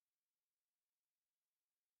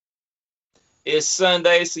It's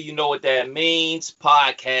Sunday, so you know what that means.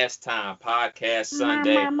 Podcast time. Podcast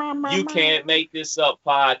Sunday. You can't make this up.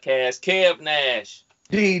 Podcast. Kev Nash.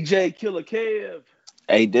 DJ Killer Kev.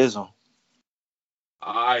 Hey Dizzle.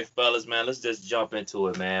 All right, fellas, man. Let's just jump into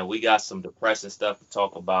it, man. We got some depressing stuff to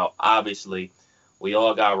talk about. Obviously, we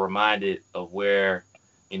all got reminded of where,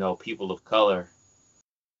 people of color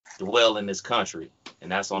dwell in this country,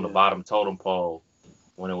 and that's on the Yeah. bottom totem pole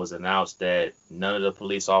when it was announced that none of the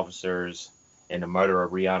police officers in the murder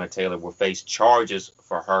of Breonna Taylor will face charges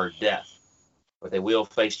for her death, but they will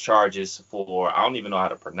face charges for, I don't even know how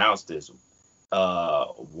to pronounce this,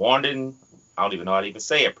 wanton, I don't even know how to even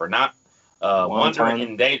say it, wandering Wonton.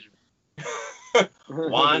 endangerment,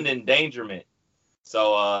 wand endangerment.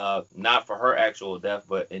 So not for her actual death,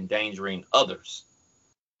 but endangering others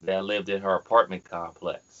that lived in her apartment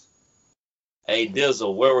complex. Hey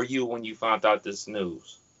Dizzle, where were you when you found out this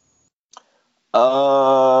news?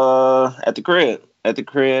 At the crib. At the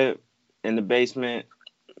crib in the basement,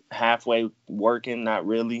 halfway working, not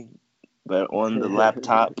really, but on the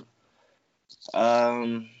laptop.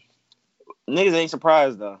 Um, Niggas ain't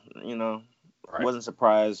surprised though. Right. Wasn't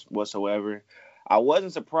surprised whatsoever. I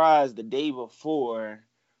wasn't surprised the day before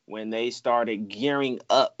when they started gearing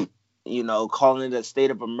up. Calling it a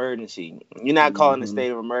state of emergency. You're not calling a Mhm.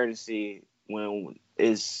 state of emergency when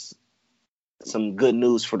it's some good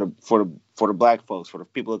news for the black folks, for the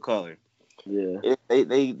people of color. Yeah.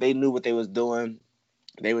 They knew what they was doing.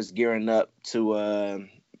 They was gearing up to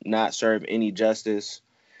not serve any justice,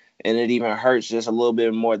 and it even hurts just a little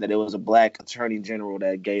bit more that it was a black attorney general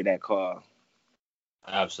that gave that call.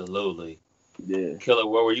 Absolutely. Yeah. Killer,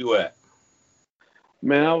 where were you at?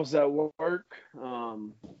 Man, I was at work.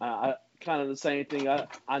 I kind of the same thing.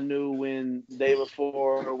 I knew when day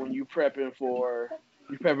before when you prepping for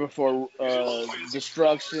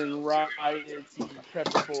destruction, riots, you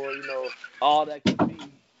prepping for all that could be.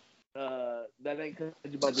 That ain't because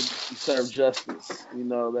you about to serve justice.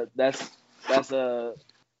 That's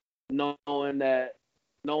knowing that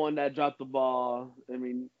dropped the ball. I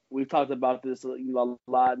mean, we've talked about this a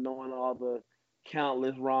lot, knowing all the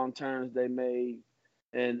countless wrong turns they made,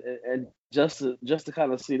 and just to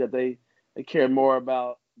kind of see that they care more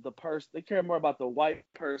about they care more about the white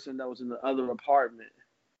person that was in the other apartment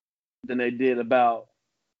than they did about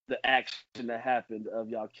the action that happened of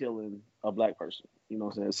y'all killing a black person. You know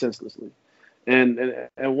what I'm saying? Senselessly. And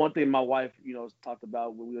one thing my wife, talked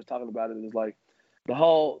about when we was talking about it is like the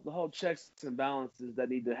whole checks and balances that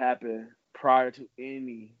need to happen prior to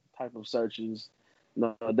any type of searches.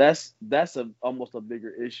 No, that's almost a bigger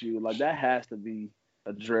issue. Like that has to be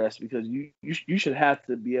addressed because you should have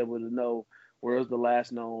to be able to know where was the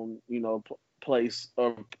last known place,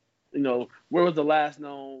 or where was the last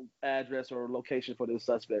known address or location for this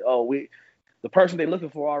suspect. Oh, the person they're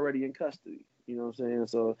looking for already in custody. You know what I'm saying?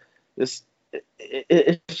 So it's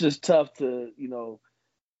it's just tough to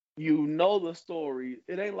the story.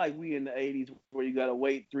 It ain't like we in the '80s where you gotta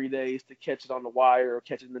wait 3 days to catch it on the wire or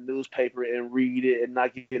catch it in the newspaper and read it and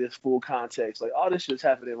not get its full context. Like all this shit's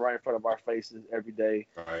happening right in front of our faces every day,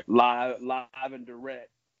 Right. live and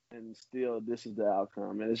direct, and still this is the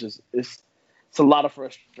outcome. And it's a lot of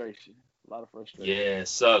frustration. A lot of frustration. Yeah, it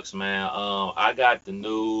sucks, man. I got the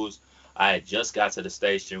news. I had just got to the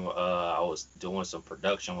station. I was doing some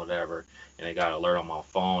production, whatever, and I got an alert on my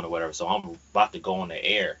phone or whatever. So I'm about to go on the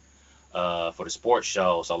air for the sports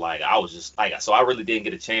show. So like, I was just like, so I really didn't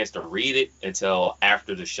get a chance to read it until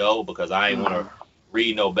after the show because I didn't want to Mm.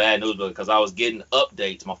 read no bad news because I was getting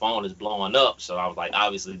updates. My phone is blowing up, so I was like,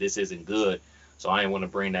 obviously this isn't good. So I didn't want to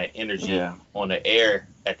bring that energy Yeah. on the air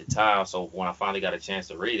at the time. So when I finally got a chance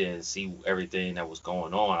to read it and see everything that was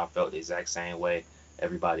going on, I felt the exact same way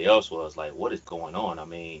everybody else was. Like, what is going on? I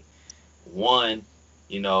mean, one,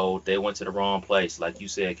 they went to the wrong place, like you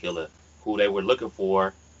said, Killer. Who they were looking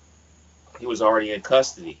for, he was already in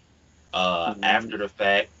custody. Mhm. After the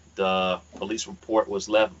fact, the police report was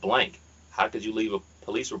left blank. How could you leave a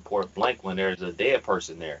police report blank when there's a dead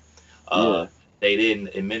person there? Uh, Yeah. they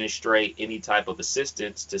didn't administrate any type of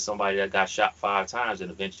assistance to somebody that got shot 5 times and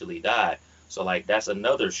eventually died. So, like, that's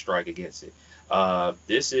another strike against it.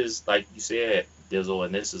 This is, like you said, Dizzle,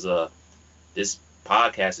 and this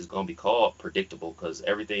podcast is going to be called predictable because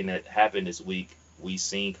everything that happened this week we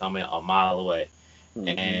seen coming a mile away.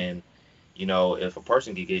 Mhm. And if a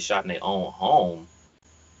person could get shot in their own home,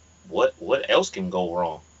 what else can go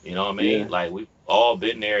wrong? You know what I mean? Yeah. Like we've all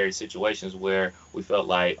been there in situations where we felt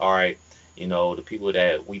like, all right, the people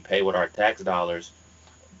that we pay with our tax dollars,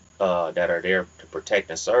 that are there to protect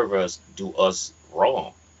and serve us, do us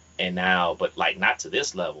wrong. And now, but like not to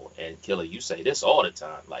this level. And Killer, you say this all the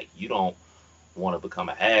time. Like you don't want to become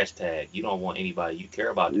a hashtag. You don't want anybody you care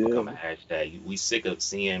about to Yeah. become a hashtag. We sick of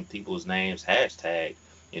seeing people's names hashtag.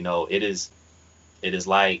 It is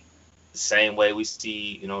like the same way we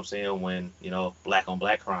see, what I'm saying, when, black on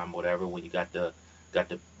black crime or whatever, when you got the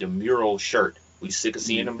mural shirt. We sick of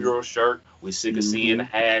seeing the Mm-hmm. mural shirt. We sick of seeing the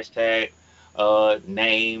Mm-hmm. hashtag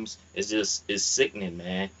names. It's sickening,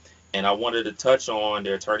 man. And I wanted to touch on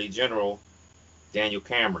the Attorney General, Daniel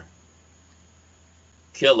Cameron.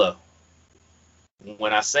 Killer.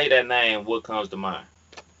 When I say that name, what comes to mind?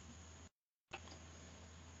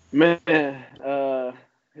 Man,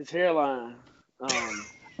 his hairline.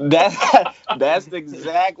 That that's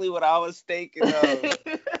exactly what I was thinking of.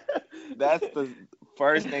 That's the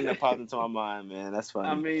first thing that popped into my mind, man. That's I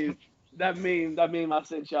funny. mean, that meme I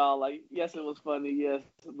sent y'all, like, yes, it was funny, yes,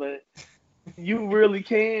 but you really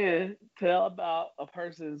can tell about a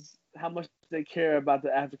person's how much they care about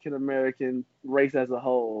the African American race as a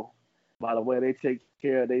whole by the way they take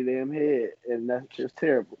care of their damn head, and that's just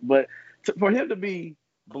terrible. But for him to be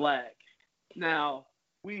black, now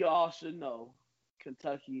we all should know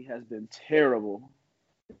Kentucky has been terrible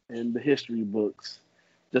in the history books,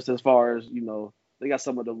 just as far as they got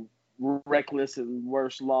some of the reckless and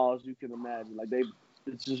worst laws you can imagine. Like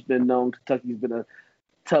it's just been known Kentucky's been a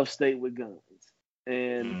tough state with guns,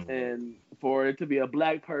 and Mm, and for it to be a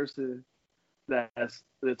black person that's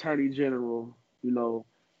the attorney general,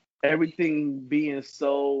 everything being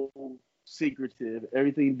so secretive,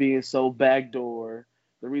 everything being so backdoor.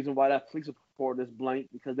 The reason why that police report is blank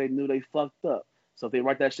because they knew they fucked up. So if they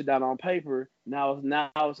write that shit down on paper, now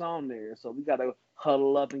it's on there. So we gotta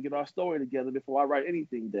huddle up and get our story together before I write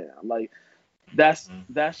anything down. Like mm,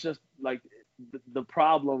 that's just like the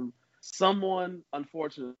problem. Someone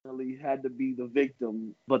unfortunately had to be the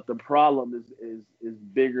victim, but the problem is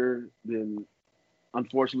bigger than,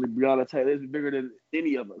 unfortunately, Breonna Taylor. It's bigger than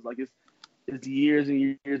any of us. Like it's years and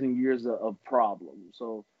years and years of problems.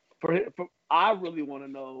 So for I really want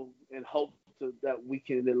to know and hope that we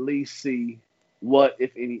can at least see what,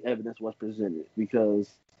 if any, evidence was presented, because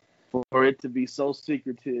for it to be so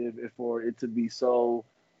secretive and for it to be so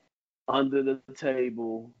under the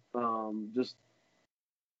table, just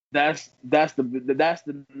that's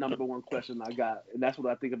the number one question I got, and that's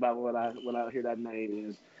what I think about when I hear that name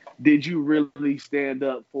is, did you really stand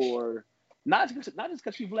up for, not just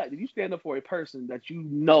because she's black? Did you stand up for a person that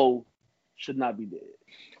should not be dead?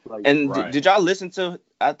 Like, And right. did y'all listen to?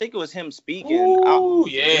 I think it was him speaking. Ooh,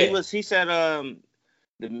 yeah. He said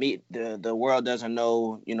the world doesn't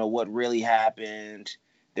know what really happened.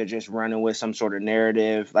 They're just running with some sort of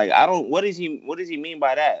narrative. Like I don't. What does he mean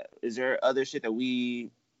by that? Is there other shit that we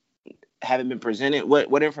haven't been presented?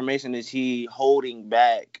 What information is he holding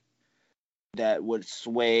back that would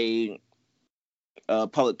sway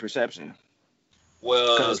public perception?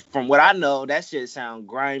 Well, Because from what I know, that shit sound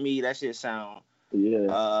grimy. That shit sound yeah,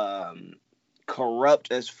 um,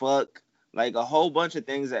 corrupt as fuck. Like a whole bunch of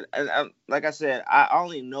things that, like I said, I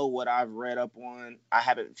only know what I've read up on. I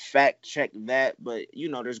haven't fact checked that, but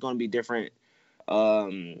there's going to be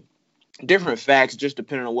um, different facts just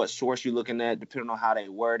depending on what source you're looking at, depending on how they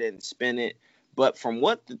word it and spin it. But from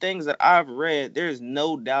what the things that I've read, there's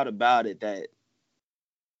no doubt about it that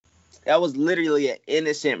was literally an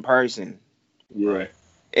innocent person yeah, right.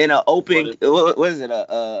 in an But open, what is it,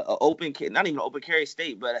 a open, not even an open carry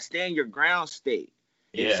state, but a stand your ground state.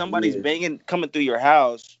 If yeah, somebody's yeah. banging coming through your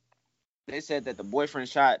house, they said that the boyfriend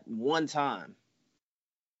shot one time,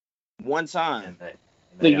 and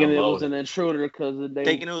they Thinking it was unloaded. an intruder because they,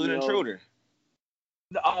 thinking it was an intruder.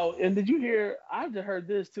 Oh, and did you hear? I just heard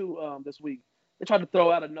this too. This week they tried to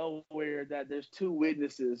throw out of nowhere that there's two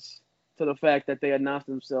witnesses to the fact that they announced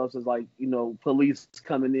themselves as, like, police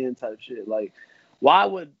coming in type shit. Like, why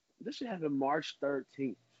would this should happen March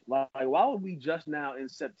 13th? Like, why would we just now in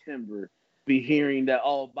September be hearing that?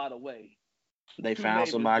 Oh, by the way, They two found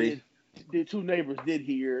neighbors somebody. did two neighbors did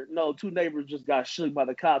hear. No, two neighbors just got shook by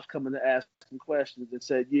the cops coming to ask some questions and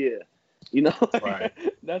said, yeah, Right.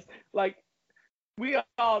 that's like, we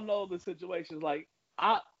all know the situations. Like,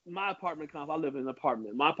 my apartment complex, I live in an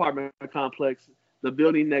apartment. My apartment complex, the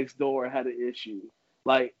building next door had an issue.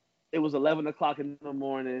 Like, it was 11 o'clock in the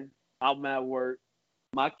morning. I'm at work.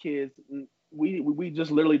 My kids, we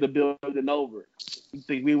just literally the building over. You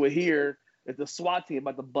think we would hear if the SWAT team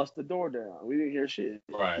about to bust the door down? We didn't hear shit,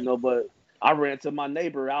 Right. But I ran to my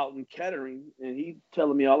neighbor out in Kettering, and he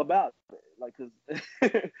telling me all about it. Like,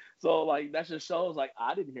 cause so, like, that just shows, like,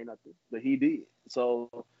 I didn't hear nothing, but he did.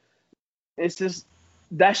 So it's just,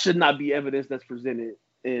 that should not be evidence that's presented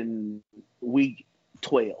in week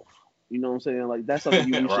 12. You know what I'm saying? Like, that's something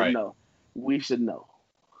we should Right. know. We should know.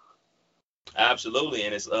 Absolutely,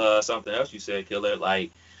 and it's something else you said, Killer.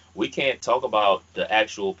 Like, we can't talk about the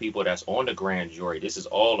actual people that's on the grand jury. This is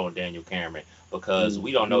all on Daniel Cameron because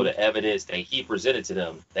we don't know Mm-hmm. the evidence that he presented to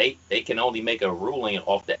them. They can only make a ruling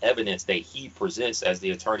off the evidence that he presents as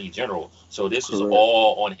the attorney general. So this is Correct.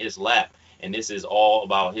 all on his lap, and this is all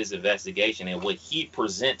about his investigation and what he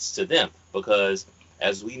presents to them. Because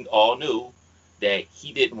as we all knew, that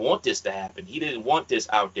he didn't want this to happen. He didn't want this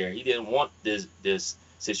out there. He didn't want this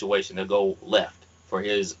situation to go left for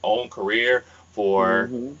his own career, for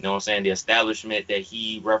Mm-hmm. you know what I'm saying, the establishment that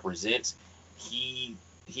he represents. He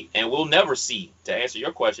and we'll never see, to answer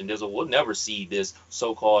your question, Dizzle, we'll never see this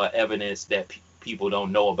so-called evidence that people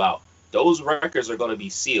don't know about. Those records are going to be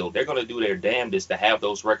sealed. They're going to do their damnedest to have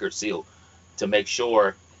those records sealed to make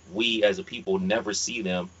sure we as a people never see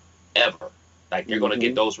them ever. Like they're going to get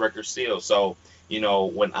Mm-hmm. those records sealed. So,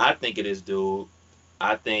 when I think of this dude,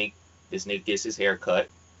 I think this nigga gets his hair cut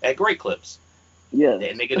at Great Clips. Yes.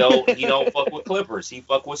 That nigga he don't fuck with clippers. He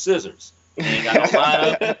fuck with scissors. He ain't got no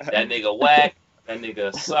lineup. That nigga whack. That nigga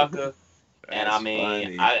a sucker. And I That's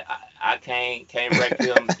mean, funny. I can't wreck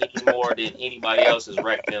him any more than anybody else has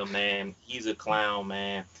wrecked him, man. He's a clown,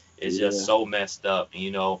 man. It's just Yeah. so messed up.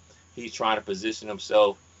 And, he's trying to position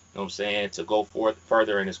himself, you know what I'm saying, to go forth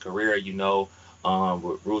further in his career,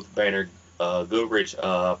 with Ruth Bader Goodrich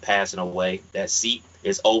passing away. That seat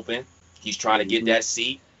is open. He's trying to get Mm-hmm. that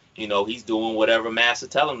seat. He's doing whatever Massa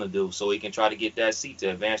tell him to do so he can try to get that seat to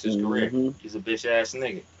advance his career. Mm-hmm. He's a bitch ass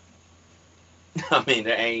nigga. I mean,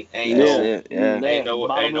 there ain't That's no Yeah. it. Yeah. ain't Yeah. no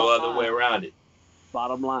Bottom ain't no other way line. around it.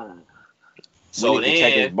 Bottom line. We So need to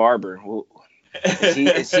check his then barber.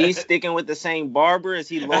 Is he sticking with the same barber? Is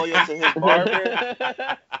he loyal to his barber?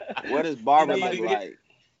 What does he barber need look to get like?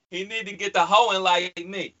 he need to get the hoeing like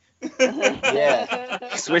me.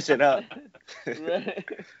 Yeah. Switch it up. Right.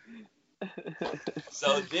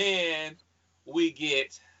 So then we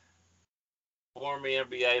get former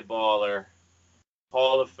NBA baller,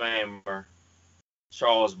 Hall of Famer,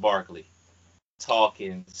 Charles Barkley,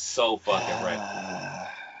 talking so fucking reckless.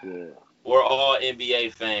 Yeah. We're all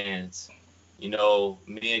NBA fans.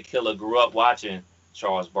 Me and Killer grew up watching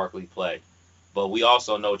Charles Barkley play. But we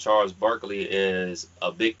also know Charles Barkley is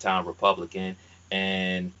a big time Republican,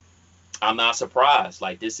 and I'm not surprised.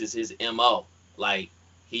 Like this is his MO. Like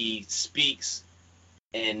he speaks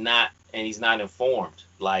and he's not informed.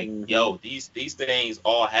 Like, Mm-hmm. yo, these things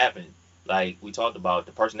all happen. Like we talked about,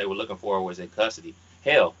 the person they were looking for was in custody.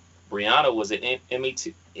 Hell, Brianna was an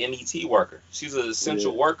MET worker. She's an Yeah.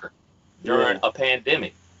 essential worker during Yeah. a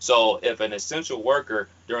pandemic. So if an essential worker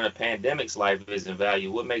during a pandemic's life isn't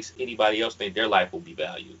valued, what makes anybody else think their life will be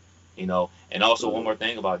valued? And also one Right. more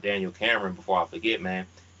thing about Daniel Cameron before I forget, man,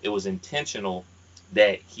 it was intentional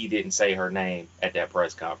that he didn't say her name at that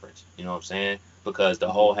press conference. You know what I'm saying? Because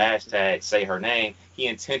the whole Mm-hmm. hashtag say her name, he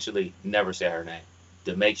intentionally never said her name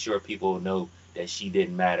to make sure people know that she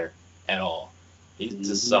didn't matter at all. He's a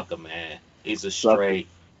Mm-hmm. sucker, man. He's a Sucker. straight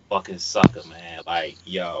fucking sucker, man. Like,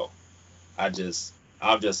 yo, I just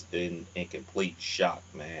I'm just in complete shock,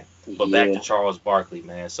 man. But back to Yeah. Charles Barkley,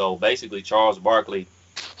 man. So basically Charles Barkley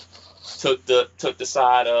took the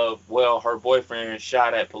side of, well, her boyfriend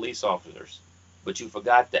shot at police officers. But you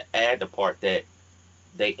forgot to add the part that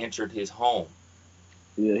they entered his home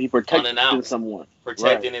Yeah. He protecting unannounced, someone. Right.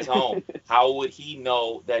 protecting his home. How would he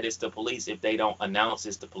know that it's the police if they don't announce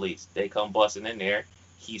it's the police? They come busting in there.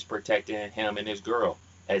 He's protecting him and his girl,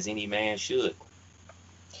 as any man should.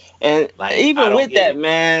 And Like, I even don't with get that, it.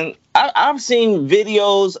 man, I've seen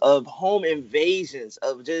videos of home invasions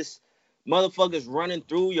of just motherfuckers running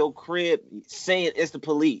through your crib saying it's the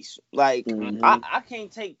police. Like, I, Mm-hmm. I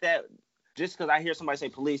can't take that just because I hear somebody say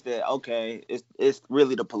police that, okay, it's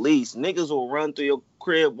really the police. Niggas will run through your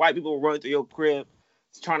crib. White people will run through your crib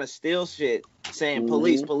trying to steal shit, saying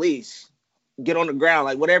police, Mm-hmm. police. Get on the ground,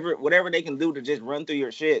 like whatever they can do to just run through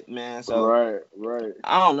your shit, man. So Right. Right.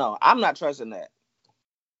 I don't know. I'm not trusting that.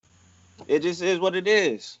 It just is what it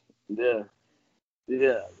is. Yeah.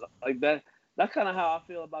 Yeah. Like that. That's kind of how I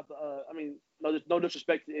feel about the. I mean, no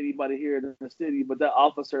disrespect to anybody here in the city, but that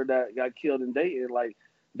officer that got killed in Dayton, like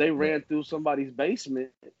they ran through somebody's basement,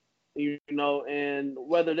 and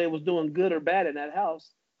whether they was doing good or bad in that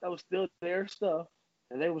house, that was still their stuff,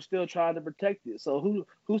 and they were still trying to protect it. So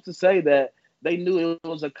who's to say that they knew it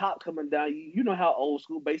was a cop coming down? You know how old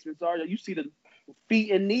school basements are. You see the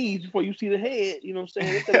feet and knees before you see the head. You know what I'm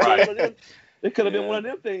saying? It could have been Right. one of them. It could have been Yeah. one of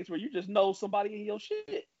them things where you just know somebody in your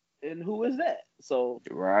shit, and who is that? So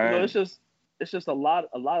Right. it's just a lot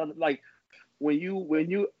of like when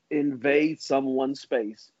you invade someone's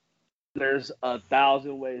space, there's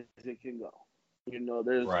 1,000 ways it can go.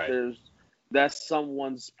 There's Right. there's that's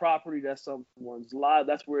someone's property, that's someone's life,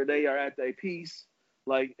 that's where they are at their peace,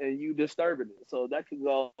 like, and you disturbing it. So that could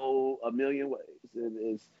go a million ways. And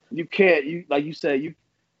it's you can't you like you said you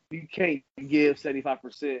can't give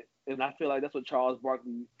 75%, and I feel like that's what Charles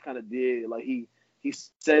Barkley kind of did. Like he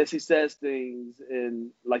says things,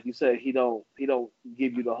 and like you said, he don't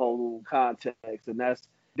give you the whole context, and that's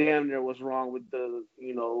damn near what's wrong with the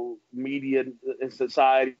media and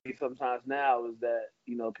society sometimes now is that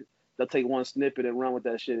they'll take one snippet and run with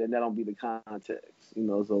that shit, and that don't be the context.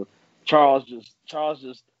 So Charles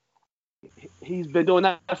just he's been doing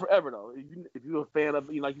that forever though. If you're a fan of,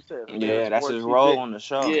 like you said, Yeah, that's sports, his role on the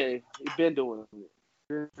show. yeah, he's been doing it.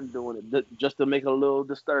 Just to make a little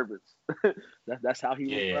disturbance. That's how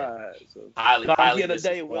he rides. So Highly donkey of the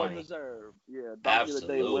day, well disappointing. deserved. Yeah, donkey of the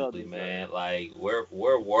day, well Absolutely, deserved. man. Like, where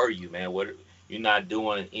were you, man? What you're not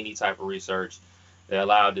doing any type of research that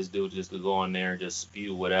allowed this dude just to go in there and just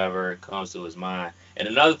spew whatever comes to his mind. And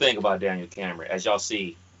another thing about Daniel Cameron, as y'all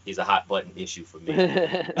see, he's a hot button issue for me.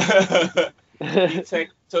 He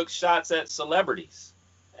took shots at celebrities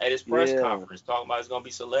at his press conference, talking about it's gonna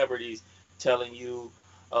be celebrities telling you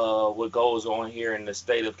what goes on here in the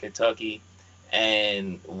state of Kentucky,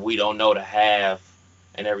 and we don't know the half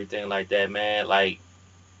and everything like that, man. Like,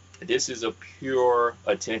 this is a pure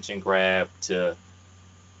attention grab to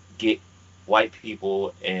get white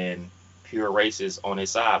people and pure racists on his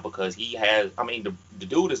side, because he has, I mean, the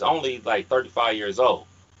dude is only like 35 years old.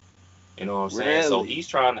 You know what I'm saying? So he's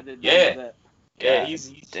trying to,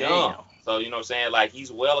 he's young. So, you know what I'm saying? Like,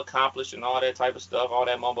 he's well accomplished and all that type of stuff, all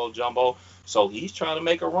that mumbo jumbo. So he's trying to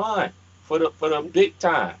make a run for the big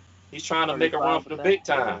time. He's trying to make a run for the big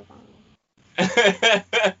time.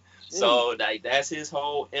 So like, that's his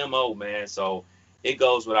whole MO, man. So it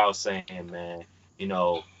goes without saying, man.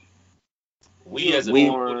 We as a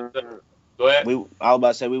people, go ahead. I was about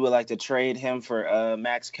to say we would like to trade him for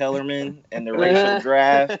Max Kellerman in the racial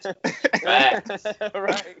draft. Facts.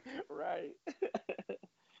 Right.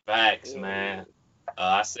 Facts, man.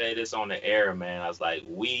 I said this on the air, man. I was like,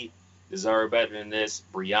 we deserve better than this.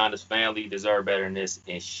 Brianna's family deserve better than this,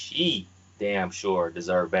 and she damn sure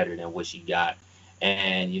deserve better than what she got.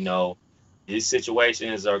 And these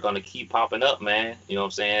situations are gonna keep popping up, man. You know what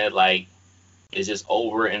I'm saying? Like, it's just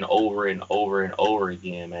over and over and over and over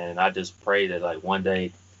again, man. And I just pray that like one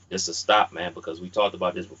day this will stop, man, because we talked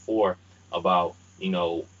about this before about,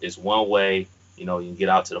 it's one way, you can get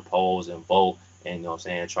out to the polls and vote and, you know what I'm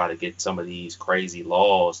saying, try to get some of these crazy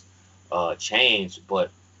laws changed.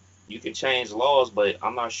 But you can change laws, but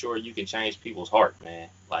I'm not sure you can change people's heart, man.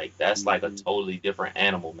 Like, that's like a totally different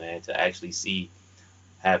animal, man, to actually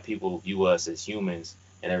have people view us as humans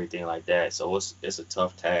and everything like that. So it's a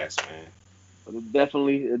tough task, man. It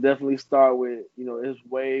definitely start with, it's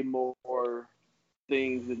way more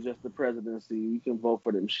things than just the presidency. We can vote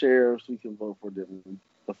for them sheriffs, we can vote for them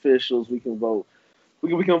officials, we can vote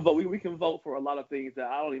for a lot of things that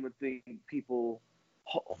I don't even think people,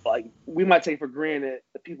 like, we might take for granted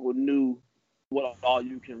that people knew what all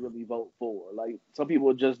you can really vote for. Like, some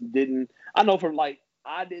people just didn't. I know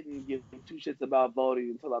I didn't give two shits about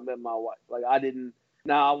voting until I met my wife. Like, I didn't.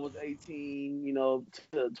 Now, I was 18,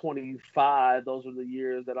 to 25. Those were the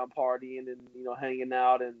years that I'm partying and, hanging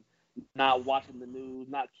out and not watching the news,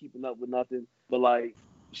 not keeping up with nothing. But, like,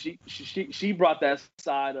 she brought that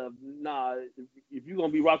side of, nah, if you're going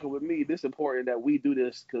to be rocking with me, it's important that we do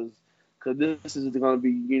this because this is going to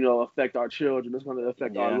be, affect our children. It's going to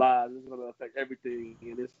affect our lives. It's going to affect everything.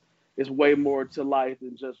 And it's way more to life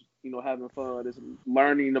than just, having fun. It's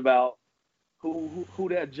learning about who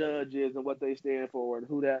that judge is and what they stand for, and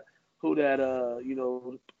who that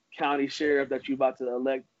county sheriff that you about to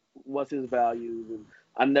elect, what's his values. And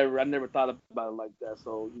I never thought about it like that.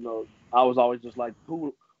 So I was always just like,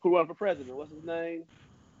 who run for president? What's his name?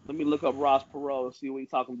 Let me look up Ross Perot and see what he's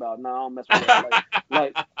talking about. No, I don't mess with that.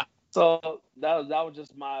 Like so that was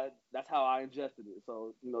just that's how I ingested it.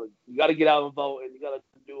 So you got to get out and vote, and you got to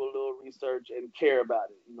do a little research and care about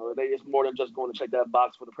it. It's more than just going to check that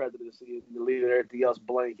box for the presidency and leave everything else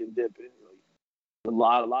blank and dip it. A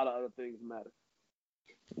lot of other things matter.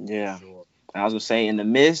 Yeah, sure. I was gonna say, in the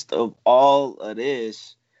midst of all of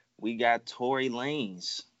this, we got Tory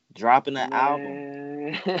Lanez dropping an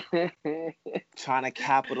album, trying to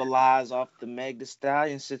capitalize off the Meg Thee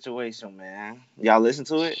Stallion situation, man. Y'all listen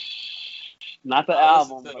to it? Not the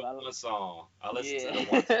album, but I listened to the one song. I listened to the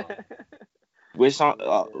one song. Which song?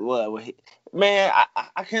 What? Man,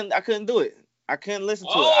 I couldn't do it. I couldn't listen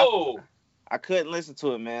to it. I couldn't listen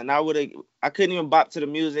to it, man. I couldn't even bop to the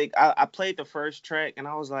music. I played the first track and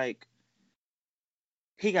I was like,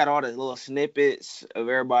 he got all the little snippets of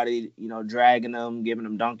everybody, dragging them, giving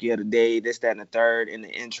them donkey of the day, this, that, and the third in the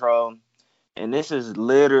intro. And this is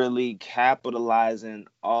literally capitalizing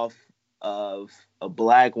off of a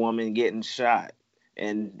black woman getting shot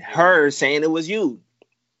and her saying it was you.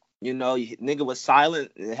 Nigga was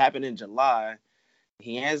silent. It happened in July.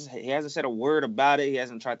 He hasn't said a word about it. He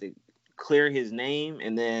hasn't tried to clear his name.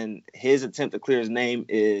 And then his attempt to clear his name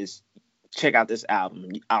is, check out this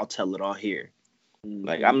album. I'll tell it all here.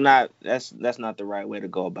 Like, I'm not. That's not the right way to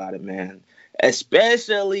go about it, man.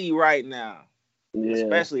 Especially right now. Yeah.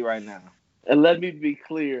 Especially right now. And let me be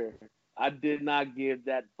clear. I did not give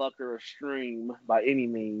that fucker a stream by any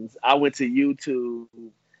means. I went to YouTube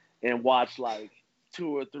and watched like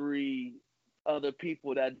 2 or 3 other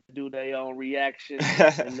people that do their own reaction,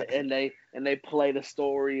 and they play the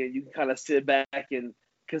story, and you can kind of sit back and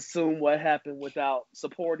consume what happened without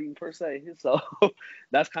supporting per se. So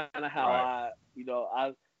that's kind of how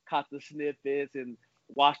I caught the snippets and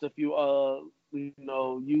watched a few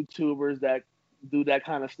YouTubers that do that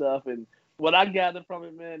kind of stuff. And what I gathered from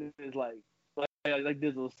it, man, is like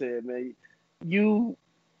Dizzle said, man,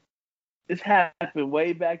 this happened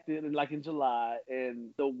way back then, like in July,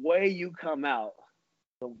 and the way you come out,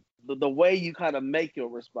 the way you kind of make your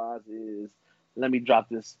response is, let me drop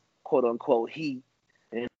this quote unquote heat,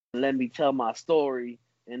 and let me tell my story,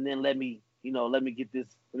 and then let me get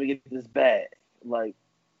this bag. Like,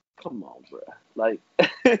 come on, bro. Like,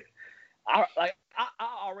 I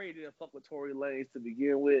already didn't fuck with Tory Lanez to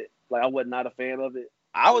begin with. Like, I was not a fan of it.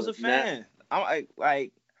 I was a fan. I'm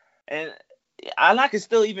like, and I could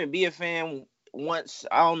still even be a fan once.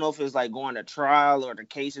 I don't know if it's like going to trial or the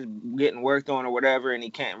case is getting worked on or whatever, and he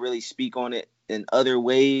can't really speak on it in other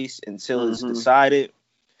ways until it's decided.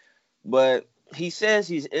 But he says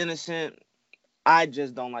he's innocent. I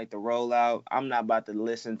just don't like the rollout. I'm not about to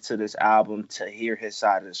listen to this album to hear his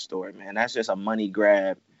side of the story, man. That's just a money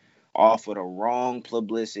grab off of the wrong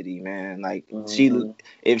publicity, man. Like,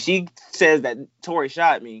 if she says that Tory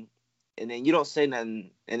shot me, and then you don't say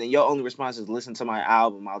nothing, and then your only response is listen to my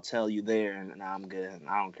album, I'll tell you there, and I'm good.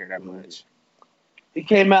 I don't care that much. He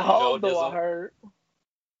came out hard, though, I heard.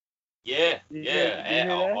 Yeah.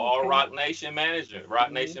 All Rock Nation Management.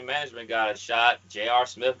 Nation Management got a shot. J.R.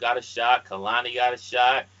 Smith got a shot. Kalani got a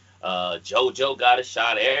shot. JoJo got a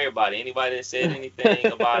shot. Everybody. Anybody that said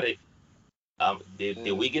anything about it.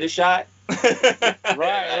 Did we get a shot?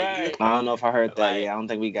 Right. I don't know if I heard that. I don't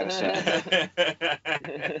think we got a shot.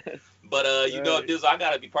 But Dizzle, I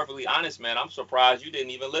gotta be perfectly honest, man. I'm surprised you didn't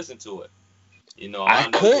even listen to it. I know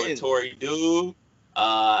you're a Tory dude.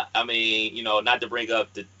 I mean, not to bring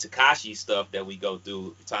up the Tekashi stuff that we go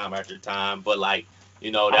through time after time, but like,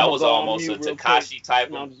 that was almost a Tekashi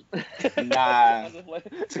type of. Nah,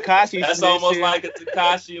 Tekashi. That's almost like a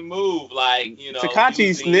Tekashi move, like Tekashi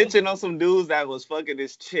snitching on some dudes that was fucking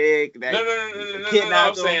this chick. That no.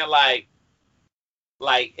 I'm saying like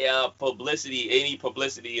publicity. Any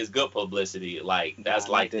publicity is good publicity. Like that's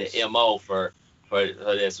like the MO for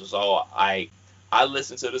this. So I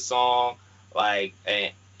listened to the song, like,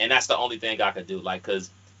 and that's the only thing I could do, like, cause.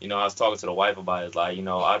 I was talking to the wife about it. Like,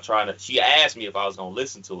 she asked me if I was going to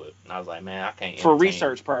listen to it. And I was like, man, I can't. For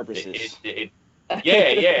research purposes.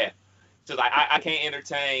 Yeah. So, like, I can't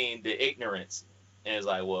entertain the ignorance. And it's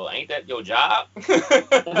like, well, ain't that your job?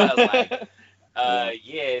 I was like,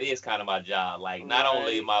 yeah, it is kind of my job. Like, not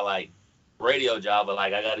only my, like, radio job, but,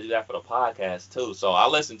 like, I got to do that for the podcast, too. So I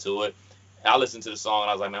listened to it. I listened to the song, and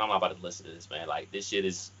I was like, man, I'm not about to listen to this, man. Like, this shit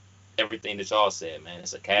is everything that y'all said, man.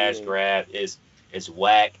 It's a cash grab. It's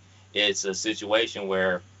whack. It's a situation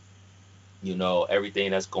where,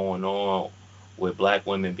 everything that's going on with black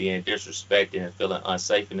women being disrespected and feeling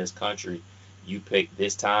unsafe in this country, you pick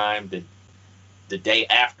this time, the day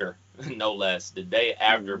after, no less, the day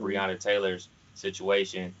after Breonna Taylor's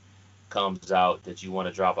situation comes out, that you want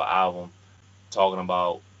to drop an album talking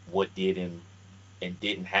about what did and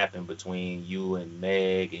didn't happen between you and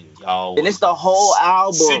Meg and y'all. And it's the whole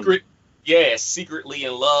album. Secretly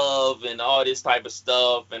in love and all this type of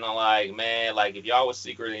stuff. And I'm like, man, like, if y'all was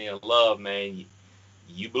secretly in love, man,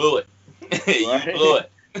 you blew it. You blew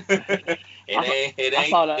it.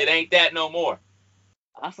 It ain't that no more.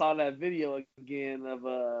 I saw that video again of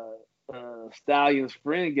Stallion's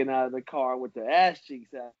friend getting out of the car with the ass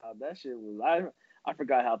cheeks out. That shit was, I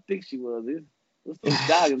forgot how thick she was. There's some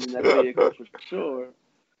Stallions in that vehicle for sure.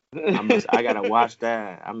 I gotta watch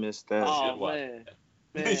that. I missed that. Oh, man.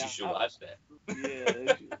 You should watch that.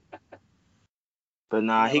 Yeah. But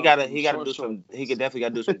nah, he could definitely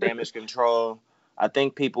do some damage control. I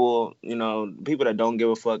think people that don't give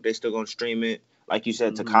a fuck, they still gonna stream it. Like you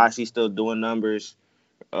said, Tekashi still doing numbers.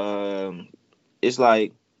 it's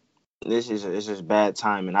like it's just bad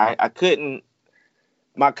timing. I couldn't.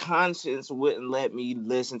 My conscience wouldn't let me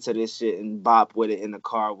listen to this shit and bop with it in the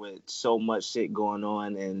car with so much shit going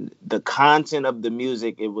on, and the content of the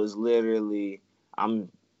music. It was literally I'm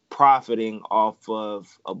profiting off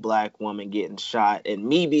of a black woman getting shot and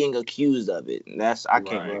me being accused of it. And I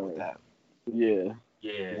can't Right. roll with that. Yeah,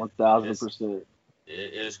 Yeah, 1000%.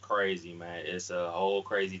 it's crazy, man. It's a whole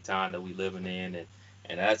crazy time that we living in,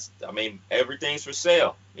 and that's, I mean, everything's for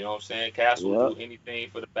sale. You know what I'm saying? Cass will Yep. do anything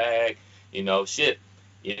for the bag. You know, shit.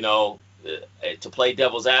 You know, to play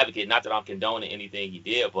devil's advocate, not that I'm condoning anything he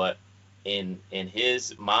did, but in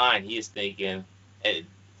his mind, he is thinking,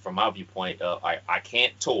 from my viewpoint, I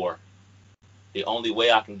can't tour. The only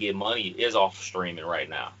way I can get money is off streaming right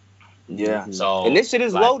now. Yeah. So, And this shit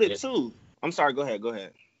is like, loaded too. I'm sorry. Go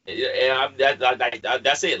ahead. yeah,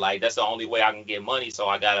 that's it. Like, that's the only way I can get money. So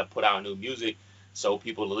I gotta put out new music so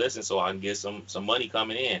people to listen, so I can get some money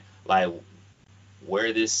coming in. Like,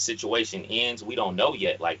 where this situation ends, we don't know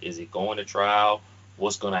yet. Like, is it going to trial?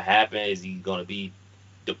 What's gonna happen? Is he gonna be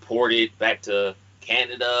deported back to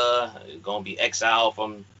Canada? Gonna be exiled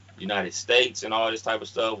from the United States and all this type of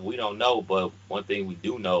stuff? We don't know. But one thing we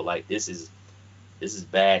do know, like, this is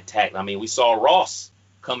bad tact. I mean, we saw Ross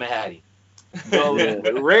coming at him.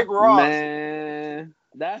 Rick Ross. Man,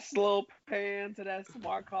 that slow pan to that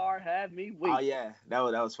smart car had me weak. Oh yeah, that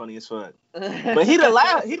was funny as fuck. But he the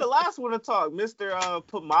last one to talk. Mr.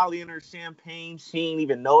 Put Molly in her champagne. She ain't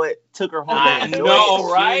even know it. Took her home. I and enjoyed know,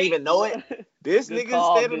 it. right? She ain't even know it. This Good nigga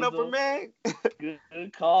call, standing up for Bizzle. Meg. Good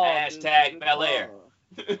call. Hashtag Good Bel Air.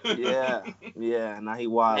 Yeah. Now he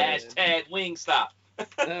wild. Hashtag Wingstop.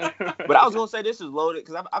 But I was gonna say this is loaded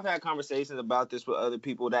because I've had conversations about this with other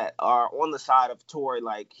people that are on the side of Tory.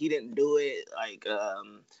 Like, he didn't do it. Like,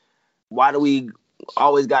 why do we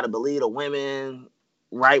always got to believe the women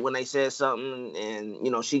right when they said something? And you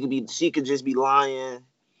know, she could just be lying.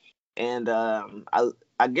 And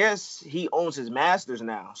I guess he owns his masters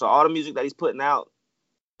now, so all the music that he's putting out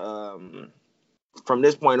from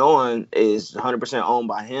this point on is 100% owned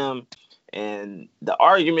by him. And the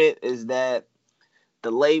argument is that the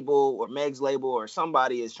label or Meg's label or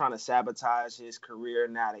somebody is trying to sabotage his career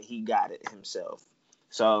now that he got it himself.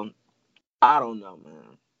 So I don't know,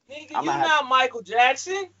 man. Nigga, you're not Michael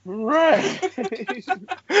Jackson. Right.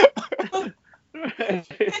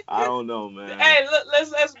 I don't know, man. Hey,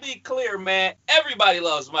 let's be clear, man. Everybody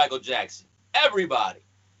loves Michael Jackson. Everybody.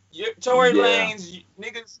 Tory Lanez,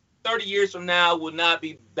 niggas 30 years from now will not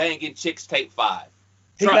be banging Chicks Tape 5.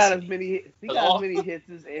 He got as many hits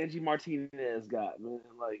as Angie Martinez got, man.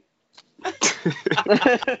 Like,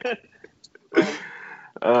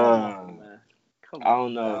 come on, man. I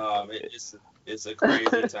don't know. It's a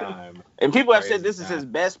crazy time. And people have said this is his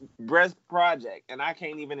best project, and I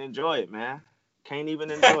can't even enjoy it, man. Can't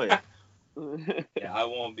even enjoy it. Yeah, I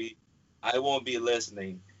won't be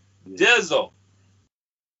listening. Dizzle,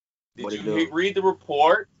 did you read the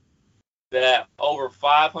report that over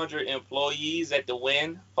 500 employees at the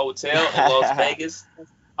Wynn Hotel in Las Vegas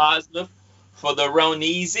positive for the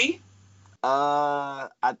Roneezy? I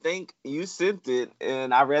think you sent it,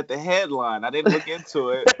 and I read the headline. I didn't look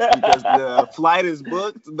into it because the flight is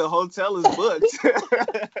booked, the hotel is booked.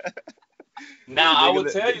 Now, I will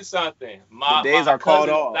tell you something. The days are called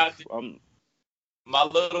off. My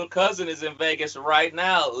little cousin is in Vegas right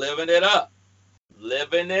now, living it up.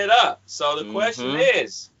 So the question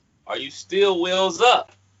is, are you still wheels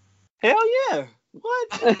up? Hell yeah.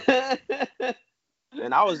 What?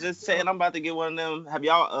 And I was just saying I'm about to get one of them. Have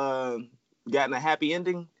y'all gotten a happy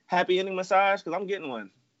ending massage? Because I'm getting one.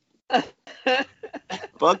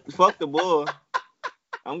 fuck the bull.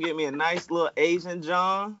 I'm getting me a nice little Asian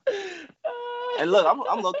John. And look,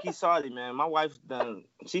 I'm low-key sorry, man. My wife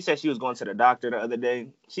she said she was going to the doctor the other day.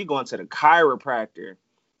 She going to the chiropractor.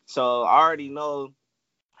 So I already know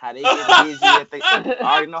how they get busy at the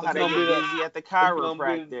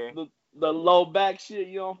chiropractor. The low back shit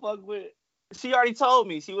you don't fuck with. She already told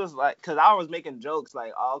me. She was like, because I was making jokes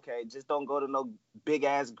like, oh, okay, just don't go to no big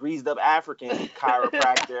ass greased up African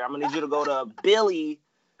chiropractor. I'm gonna need you to go to Billy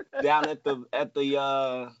down at the at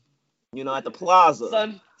the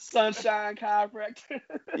plaza. Sunshine chiropractor.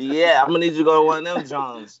 Yeah, I'm gonna need you to go to one of them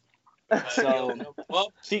Johns. So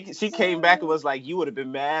she came back and was like, you would have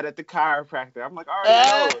been mad at the chiropractor. I'm like, I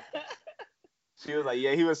already know. She was like,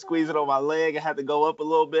 yeah, he was squeezing on my leg. I had to go up a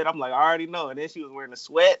little bit. I'm like, I already know. And then she was wearing the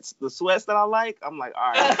sweats that I like. I'm like,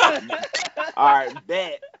 all right,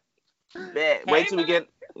 bet. Wait till we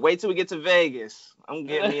get to Vegas. I'm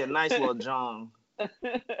getting me a nice little John.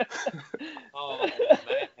 Oh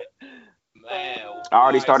man. I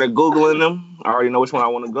already started Googling them. I already know which one I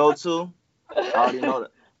want to go to. I already know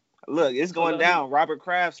that. Look, it's So going down, Robert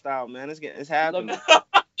Kraft style, man. It's happening.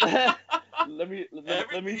 let me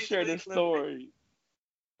share this Everything's story.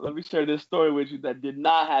 Let me share this story with you that did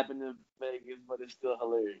not happen in Vegas, but it's still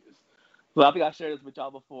hilarious. So I think I shared this with y'all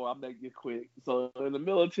before. I'll make it quick. So in the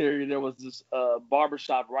military, there was this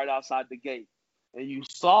barbershop right outside the gate, and you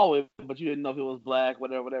saw it, but you didn't know if it was black,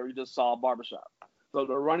 whatever. You just saw a barbershop. So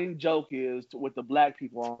the running joke is with the black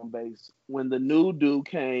people on base, when the new dude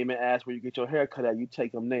came and asked where you get your hair cut at, you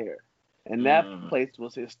take them there. And that place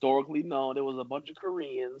was historically known. There was a bunch of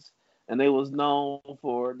Koreans, and they was known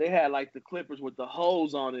for, they had like the clippers with the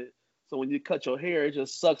hose on it. So when you cut your hair, it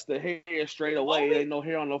just sucks the hair straight away. There ain't no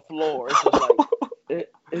hair on the floor.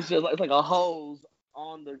 It's just like it's like a hose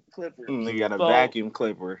on the clippers. You got a vacuum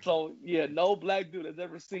clipper. So yeah, no black dude has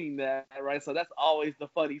ever seen that, right? So that's always the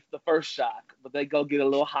first shock. But they go get a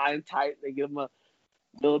little high and tight. They give them a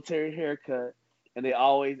military haircut, and they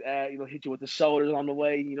always add, hit you with the shoulders on the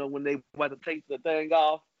way. When they want to take the thing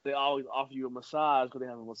off, they always offer you a massage because they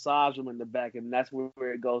have a massage room in the back, and that's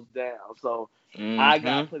where it goes down. So I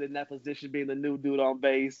got put in that position, being the new dude on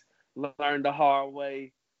base, learned the hard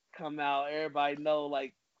way, come out, everybody know,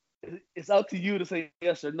 like, it's up to you to say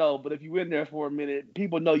yes or no, but if you in there for a minute,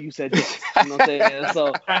 people know you said yes. You know what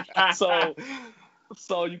I'm saying?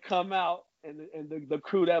 So you come out, and the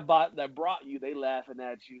crew that brought you, they laughing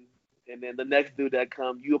at you, and then the next dude that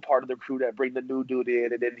come, you a part of the crew that bring the new dude in,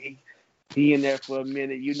 and then he in there for a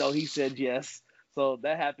minute. He said yes. So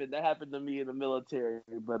that happened to me in the military,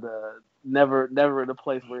 but never in a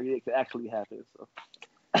place where it could actually happen. So.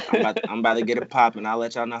 I'm about to get it popping. I'll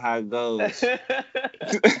let y'all know how it goes. So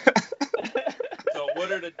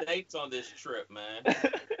what are the dates on this trip, man?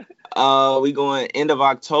 We going end of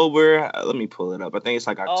October. Let me pull it up. I think it's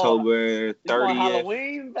like October 30th.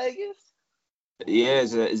 Halloween in Vegas? Yeah,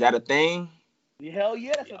 is that a thing? Hell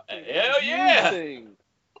yeah, that's a thing. Hell yeah. Thing.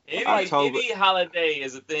 Any holiday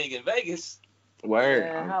is a thing in Vegas. Word.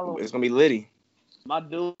 Yeah, it's gonna be litty. My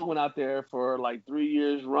dude went out there for like 3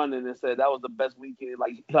 years running and said that was the best weekend.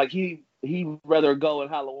 Like he rather go in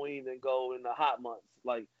Halloween than go in the hot months.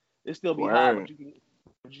 Like it still be hot, but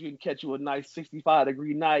you can catch you a nice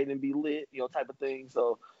 65-degree night and be lit, type of thing.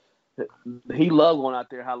 So he loved going out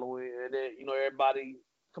there Halloween, and then everybody,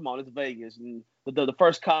 come on, it's Vegas, and the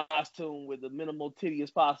first costume with the minimal titty as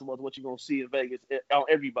possible is what you're gonna see in Vegas on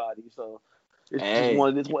everybody. So it's just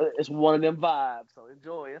one of them vibes. So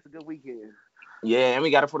enjoy. It's a good weekend. Yeah, and we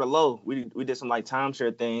got it for the low. We did some like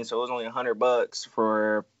timeshare things, so it was only $100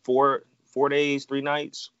 for 4 days, 3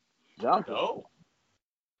 nights. Oh.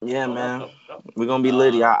 Yeah, man. We're gonna be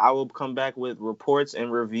litty. I will come back with reports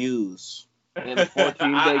and reviews. And a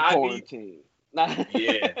 14-day quarantine.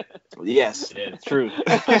 Yeah. Yes. Yeah, true.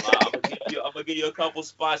 I'm gonna give you a couple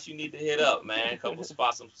spots you need to hit up, man. A couple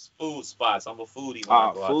spots, some food spots. I'm a foodie.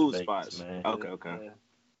 Food spots, man. Okay. Yeah.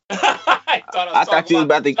 I thought you was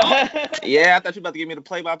about to. Yeah, I thought you were about to give me the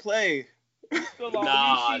play-by-play. Still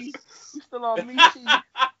on Michi.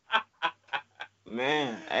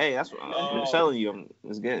 Man, hey, that's what I'm telling you.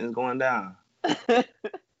 It's going down.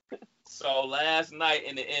 So last night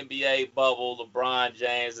in the NBA bubble, LeBron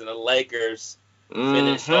James and the Lakers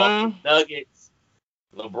finished off the Nuggets.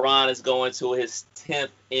 LeBron is going to his 10th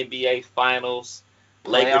NBA Finals.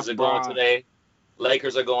 Lakers are going to their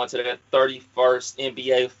 31st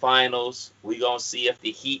NBA Finals. We're going to see if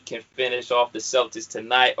the Heat can finish off the Celtics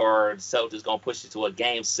tonight, or the Celtics going to push it to a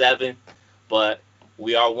Game 7. But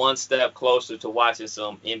we are one step closer to watching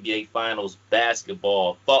some NBA Finals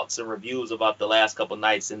basketball. Thoughts and reviews about the last couple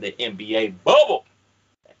nights in the NBA bubble.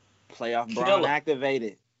 Playoff Bron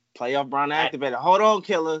activated. Hold on,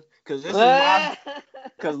 Killer. Because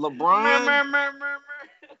LeBron...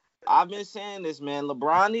 I've been saying this, man.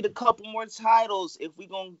 LeBron need a couple more titles if we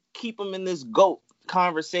gonna keep him in this GOAT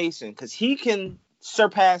conversation, because he can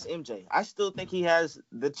surpass MJ. I still think he has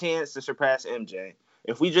the chance to surpass MJ.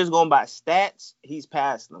 If we just going by stats, he's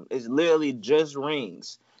past them. It's literally just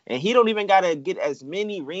rings, and he don't even gotta get as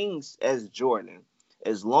many rings as Jordan.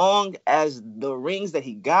 As long as the rings that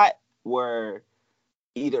he got were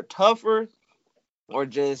either tougher or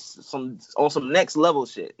just some next level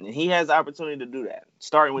shit, and he has the opportunity to do that,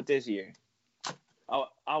 starting with this year.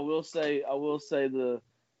 I will say the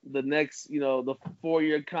next, the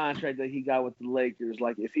 4-year contract that he got with the Lakers,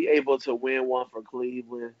 like if he able to win one for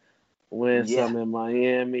Cleveland, win some in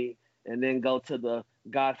Miami, and then go to the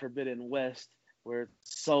God forbidden West where it's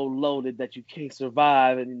so loaded that you can't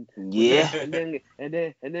survive, and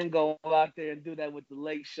then go out there and do that with the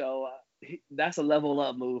Lake Show. That's a level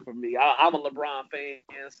up move for me. I'm a LeBron fan,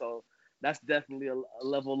 so that's definitely a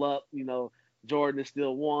level up. Jordan is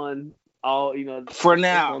still one. For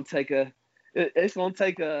now, it's it's gonna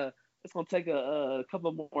take a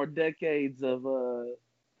couple more decades of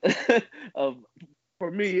of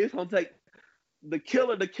for me. It's gonna take the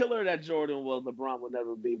killer that Jordan was. LeBron would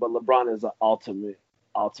never be, but LeBron is an ultimate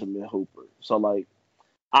hooper. So like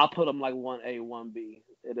I'll put him like 1A, 1B,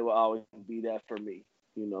 and it will always be that for me,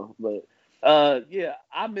 you know. But yeah,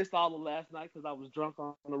 I missed all of last night because I was drunk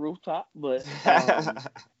on the rooftop. But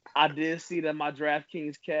I did see that my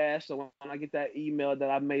DraftKings cashed. So when I get that email that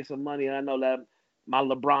I made some money, and I know that my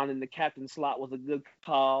LeBron in the captain slot was a good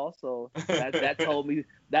call. So that told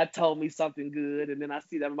me something good. And then I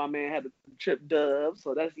see that my man had a trip dub,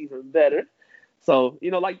 so that's even better. So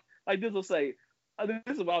you know, like this will say,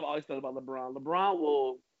 this is what I've always thought about LeBron. LeBron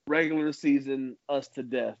will regular season us to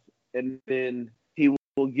death, and then he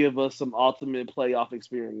will give us some ultimate playoff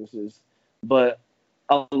experiences. But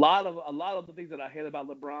a lot of the things that I hate about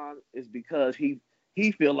LeBron is because he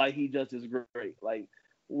feel like he just is great. Like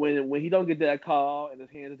when he don't get that call and his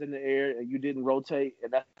hand is in the air and you didn't rotate,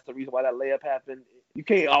 and that's the reason why that layup happened. You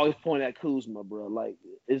can't always point at Kuzma, bro. Like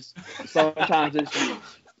it's sometimes it's you.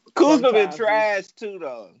 Kuzma been trash too,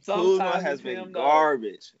 though. Kuzma has been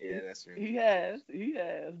garbage. Yeah, that's true. He has.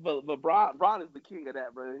 But Bron is the king of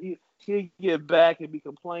that, bro. He get back and be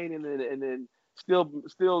complaining and then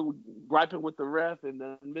still griping with the ref and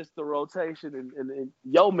then miss the rotation and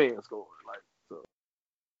yo man scored. Like so.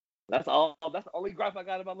 That's all. That's the only gripe I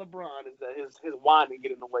got about LeBron is that his whining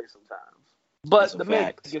get in the way sometimes. But the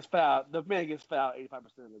man gets fouled. The man gets fouled 85%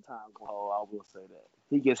 of the time. Oh, I will say that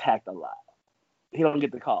he gets hacked a lot. He don't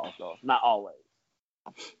get the calls though, not always.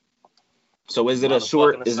 So is it a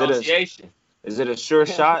sure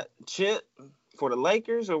shot chip for the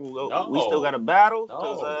Lakers, or we still got a battle?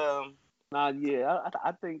 I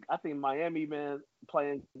think Miami, man,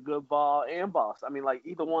 playing good ball, and Boston. I mean, like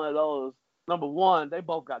either one of those. Number one, they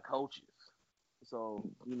both got coaches, so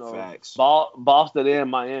you know, facts. Boston and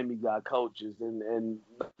Miami got coaches, and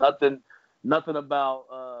nothing about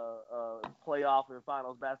playoff and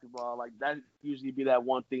finals basketball like that. Usually be that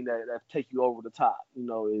one thing that take you over the top. You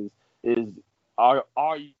know, is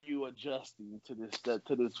are you adjusting to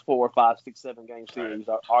this 4, 5, 6, 7 game series?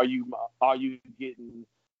 Are you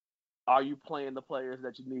playing the players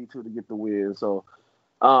that you need to get the win? So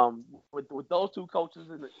with those two coaches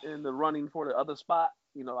in the running for the other spot,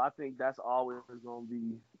 you know, I think that's always going to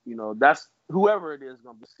be, you know, that's whoever it is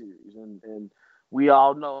going to be serious. And we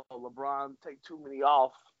all know LeBron take too many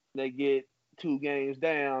off, they get 2 games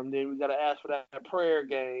down, then we got to ask for that prayer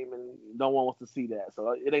game, and no one wants to see that.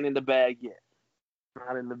 So it ain't in the bag yet.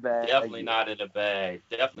 Not in the bag. Definitely not in the bag.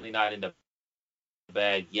 Definitely not in the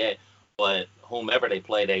bag yet. But whomever they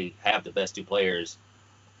play, they have the best 2 players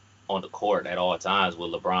on the court at all times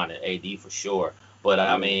with LeBron and AD for sure. But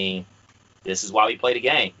I mean, this is why we play the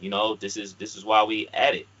game. You know, this is why we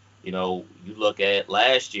add it. You know, you look at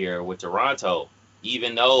last year with Toronto.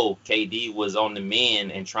 Even though KD was on the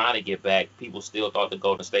mend and trying to get back, people still thought the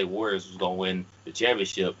Golden State Warriors was going to win the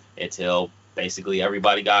championship until basically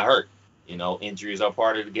everybody got hurt. You know, injuries are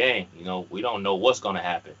part of the game. You know, we don't know what's going to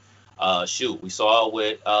happen. We saw it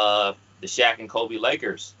with the Shaq and Kobe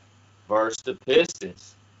Lakers versus the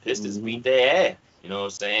Pistons. Pistons beat their ass. You know what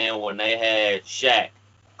I'm saying? When they had Shaq,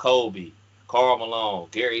 Kobe, Karl Malone,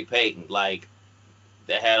 Gary Payton, like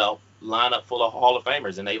they had a lineup full of Hall of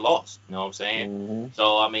Famers and they lost. You know what I'm saying?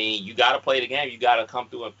 So I mean, you got to play the game. You got to come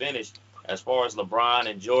through and finish. As far as LeBron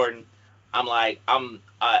and Jordan, I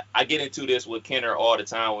get into this with Kenner all the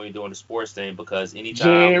time when we're doing the sports thing because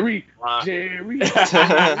anytime Jerry, because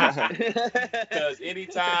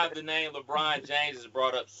anytime the name LeBron James is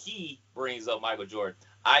brought up, he brings up Michael Jordan.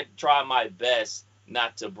 I try my best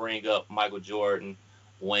not to bring up Michael Jordan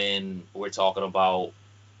when we're talking about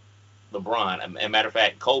LeBron. And matter of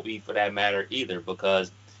fact, Kobe for that matter either,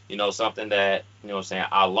 because, you know, something that, you know what I'm saying,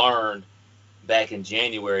 I learned back in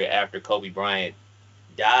January after Kobe Bryant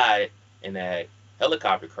died in that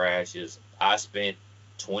helicopter crash is I spent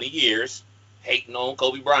 20 years hating on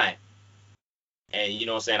Kobe Bryant. And, you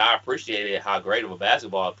know what I'm saying, I appreciated how great of a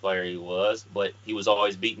basketball player he was, but he was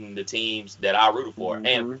always beating the teams that I rooted for.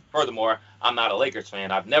 And furthermore, I'm not a Lakers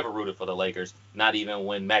fan. I've never rooted for the Lakers, not even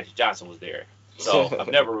when Magic Johnson was there. So I've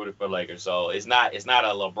never rooted for the Lakers. So it's not a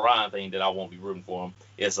LeBron thing that I won't be rooting for him.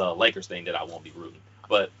 It's a Lakers thing that I won't be rooting.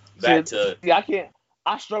 But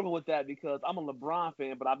I struggle with that because I'm a LeBron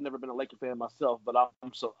fan, but I've never been a Lakers fan myself. But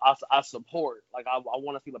I support. Like I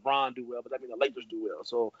want to see LeBron do well, but that means the Lakers do well.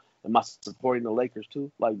 So am I supporting the Lakers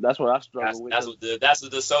too? Like that's what I struggle with. That's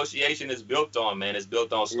what the association is built on, man. It's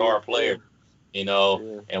built on star players. You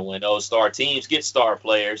know, and when those star teams get star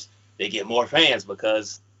players, they get more fans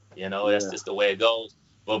because, you know, that's just the way it goes.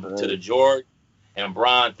 But to the Jordan And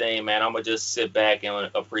Bron thing, man, I'm gonna just sit back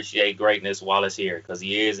and appreciate greatness while it's here, because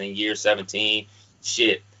he is in year 17.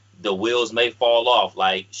 Shit, the wheels may fall off.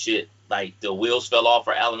 Like shit, like the wheels fell off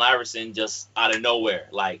for Allen Iverson just out of nowhere.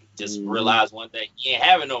 Like just realize one thing, he ain't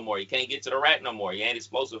having no more. You can't get to the rack no more. He ain't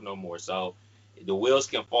explosive no more. So the wheels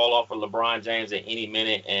can fall off for LeBron James at any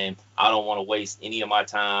minute, and I don't want to waste any of my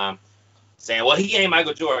time saying, well, he ain't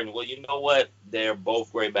Michael Jordan. Well, you know what? They're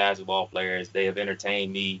both great basketball players. They have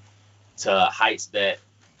entertained me to heights that,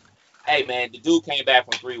 hey, man, the dude came back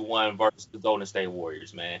from 3-1 versus the Golden State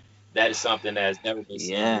Warriors, man. That is something that has never been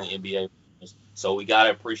seen in the NBA. So we got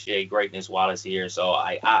to appreciate greatness while it's here. So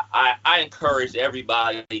I encourage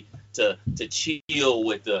everybody to chill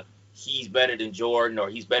with the he's better than Jordan or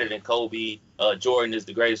he's better than Kobe. Jordan is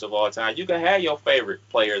the greatest of all time. You can have your favorite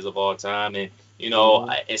players of all time. And, you know,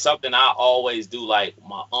 it's something I always do. Like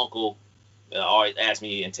my uncle always ask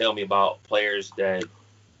me and tell me about players that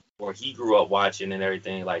where he grew up watching and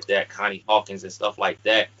everything like that, Connie Hawkins and stuff like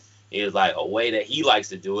that. Is like a way that he likes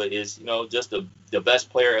to do it is, you know, just the best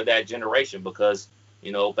player of that generation, because,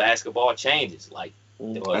 you know, basketball changes. Like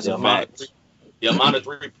the amount of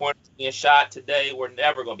 3-pointers being shot today were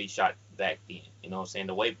never going to be shot back then. You know what I'm saying?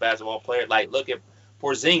 The way basketball players, like look at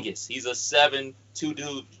Porzingis. He's a 7-2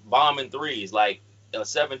 dude bombing threes. Like a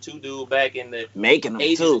 7-2 dude back in the making them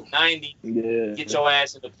 80s too. and 90s. Yeah. Get your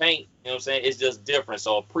ass in the paint. You know what I'm saying? It's just different.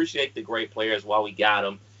 So appreciate the great players while we got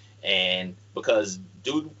them. And because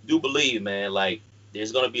do believe, man, like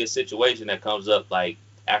there's going to be a situation that comes up like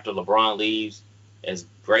after LeBron leaves, as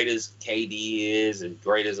great as KD is, as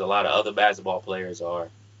great as a lot of other basketball players are,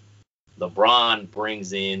 LeBron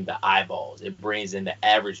brings in the eyeballs. It brings in the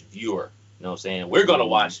average viewer. You know what I'm saying? We're going to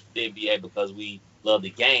watch the NBA because we love the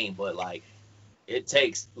game, but like it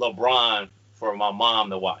takes LeBron for my mom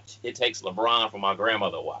to watch. It takes LeBron for my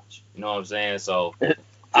grandmother to watch. You know what I'm saying? So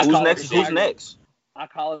who's next? I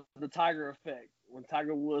call it the Tiger effect. When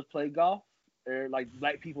Tiger Woods play golf, like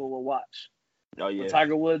black people will watch. Oh yeah. When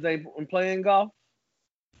Tiger Woods ain't playing golf,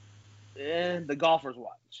 and the golfers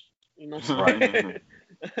watch. You know what I'm saying?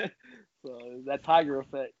 So that Tiger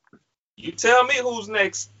effect. You tell me who's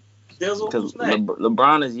next. Because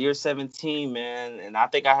LeBron is year 17, man, and I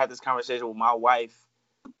think I had this conversation with my wife.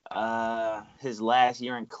 His last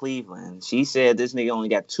year in Cleveland, she said this nigga only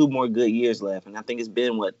got 2 more good years left, and I think it's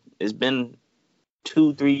been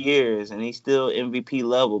 2-3 years, and he's still MVP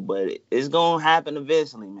level, but it's gonna happen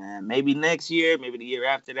eventually, man. Maybe next year, maybe the year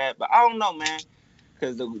after that, but I don't know, man,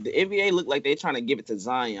 because the NBA look like they're trying to give it to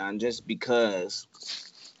Zion just because,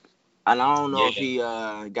 and I don't know if he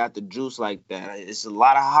got the juice like that. It's a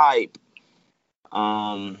lot of hype.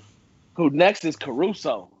 Who next is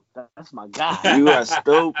Caruso? That's my guy. You are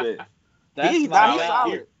stupid. He's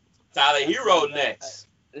solid. Tyler Hero next.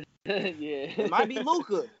 Yeah. It might be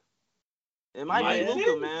Luka. It might be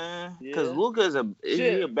Luka, man. Because Luka's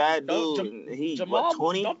he a bad dude. He's Jamal,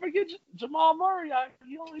 20? Don't forget Jamal Murray.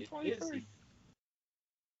 He only 23.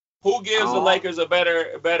 Who gives the Lakers a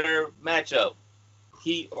better matchup?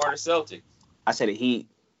 Heat or the Celtics? I said the Heat.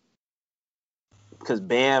 Because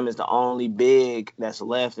Bam is the only big that's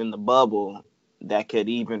left in the bubble that could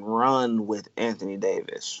even run with Anthony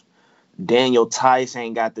Davis. Daniel Tice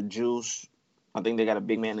ain't got the juice. I think they got a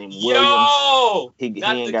big man named Williams. He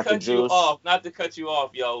ain't got the juice. Not to cut you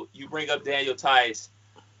off, yo. You bring up Daniel Tice.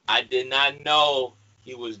 I did not know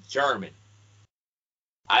he was German.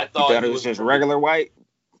 I thought he was just regular white.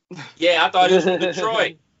 Yeah, I thought he was from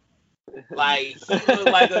Detroit. Like he was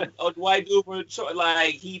like a white dude from Detroit.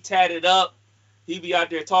 Like he tatted up. He be out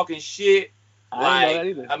there talking shit.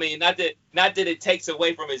 I mean, not that it takes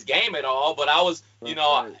away from his game at all, but I was, you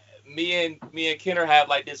know. Me and Kenner have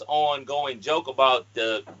like this ongoing joke about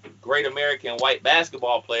the great American white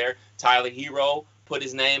basketball player Tyler Hero put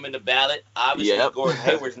his name in the ballot. Obviously, Gordon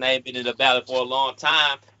Hayward's name been in the ballot for a long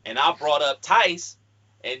time, and I brought up Tice,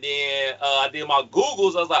 and then I did my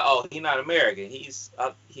Googles. I was like, oh, he's not American. He's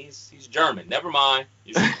German. Never mind.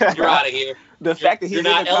 You're out of here. The fact that he's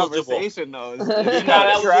not in the conversation, though, you're not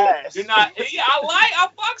eligible. You're not. Yeah, I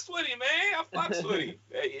fucks with him, man. I fucks with him.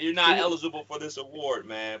 You're not eligible for this award,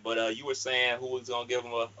 man. But you were saying who was gonna give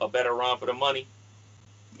him a better run for the money?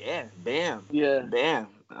 Yeah, Bam. Yeah, Bam.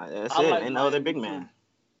 That's it. Ain't no other big man.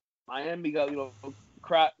 Miami got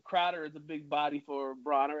Crowder is a big body for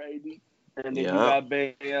Bron or AD, and then you got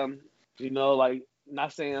Bam. You know, like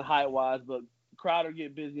not saying height wise, but Crowder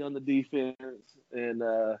get busy on the defense, and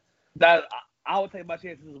that. I would take my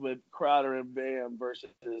chances with Crowder and Bam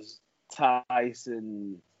versus Tice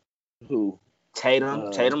and who?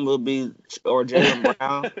 Tatum. Tatum will be, or Jaylen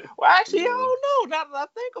Brown. Well, actually, I don't know. Now that I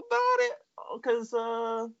think about it, because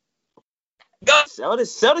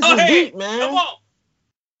Celtics is deep, man.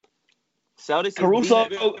 Celtics is Caruso,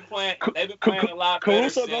 They've been playing a lot better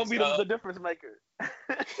Caruso gonna since. be the difference maker.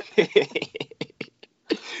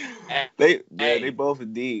 They both are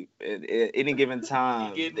deep. At any given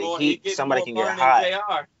time, He getting somebody more can get burn hot. than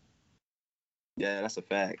JR. Yeah, that's a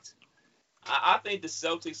fact. I think the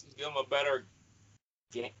Celtics give them a better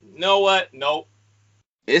game. You know what? Nope.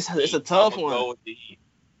 It's a tough one. Go with the Heat.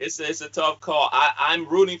 It's a tough call. I'm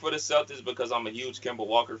rooting for the Celtics because I'm a huge Kemba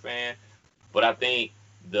Walker fan, but I think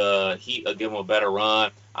the Heat will give them a better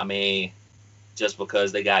run. I mean, just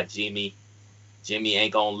because they got Jimmy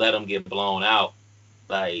ain't gonna let them get blown out.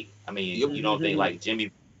 Like, I mean, you don't think like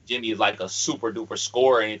Jimmy is like a super duper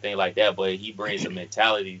scorer or anything like that, but he brings a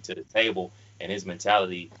mentality to the table, and his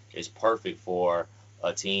mentality is perfect for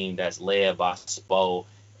a team that's led by Spo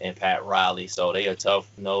and Pat Riley. So they a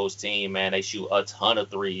tough-nosed team, man. They shoot a ton of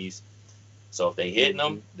threes. So if they hitting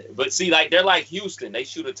them, but see, like they're like Houston. They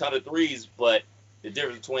shoot a ton of threes, but the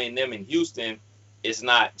difference between them and Houston is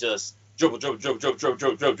not just dribble,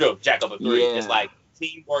 jack up a three. Yeah. It's like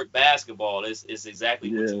teamwork basketball. It's exactly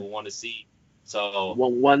what you would want to see. So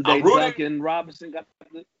one day Duncan Robinson got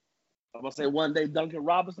the. I'm gonna say one day Duncan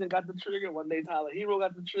Robinson got the trigger. One day Tyler Hero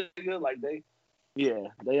got the trigger. Like they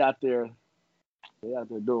out there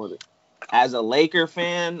doing it. As a Laker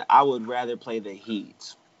fan, I would rather play the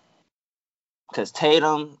Heat. Because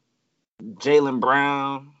Tatum, Jaylen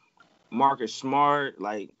Brown, Marcus Smart,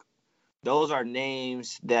 like, those are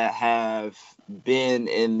names that have been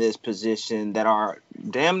in this position that are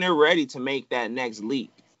damn near ready to make that next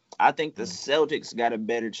leap. I think the Celtics got a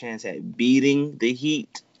better chance at beating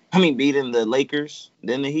the Lakers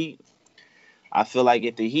than the Heat. I feel like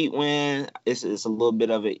if the Heat win, it's a little bit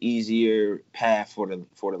of an easier path for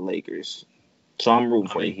the Lakers. So I'm rooting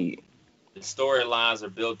for the Heat. The storylines are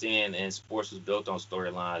built in, and sports is built on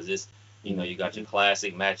storylines. It's, you got your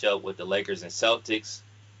classic matchup with the Lakers and Celtics.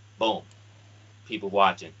 Boom. People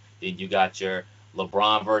watching. Then you got your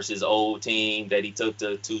LeBron versus old team that he took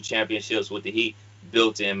to 2 championships with the Heat.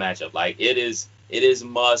 Built-in matchup. Like, it is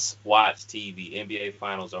must-watch TV. NBA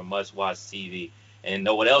Finals are must-watch TV. And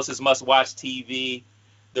know what else is must-watch TV?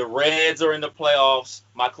 The Reds are in the playoffs.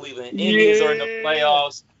 My Cleveland Indians are in the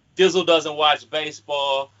playoffs. Dizzle doesn't watch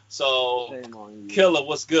baseball. So, Killer,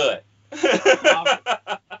 what's good?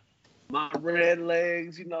 my Red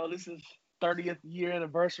Legs, this is 30th year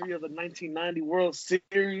anniversary of the 1990 World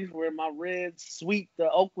Series where my Reds sweep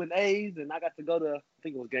the Oakland A's, and I got to go to, I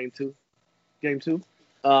think it was Game 2.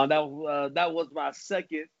 That was my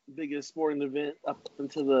second biggest sporting event up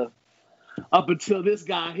until this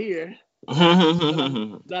guy here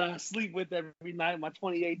that I sleep with every night, my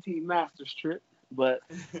 2018 Masters trip. But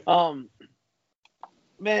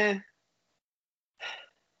man,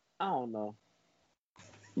 I don't know.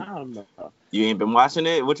 You ain't been watching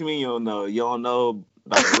it? What you mean you don't know? You don't know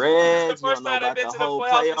about the Reds? You don't know about the whole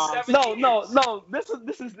playoffs? No.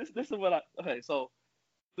 This is what okay. So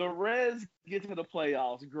the Reds get to the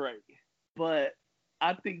playoffs, great, but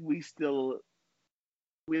I think we still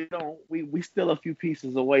a few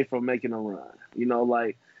pieces away from making a run.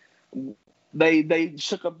 Like they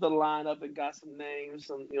shook up the lineup and got some names.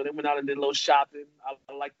 They went out and did a little shopping.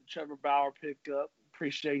 I like the Trevor Bauer pickup.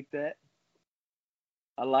 Appreciate that.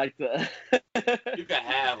 I like the. You can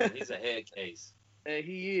have him. He's a head case. And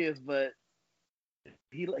he is, but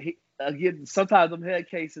he again. Sometimes them head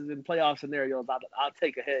cases in playoff scenarios, I'll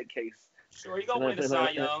take a head case. Sure, you gonna win the Cy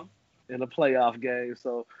Young in a playoff game.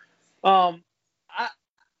 So, I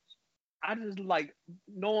just like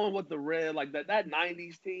knowing what the Red like that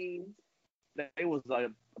 90s team. They was like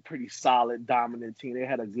a pretty solid, dominant team. They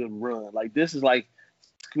had a good run. Like this is like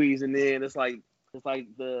squeezing in. It's like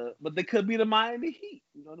but they could be the Miami Heat.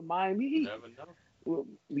 The Miami Heat. Never know.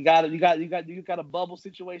 You got a bubble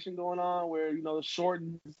situation going on where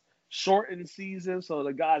shortened season, so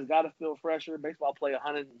the guys got to feel fresher. Baseball play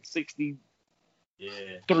 160,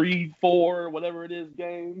 3, 4, whatever it is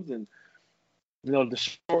games, and to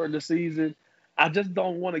shorten the season. I just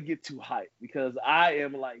don't want to get too hyped because I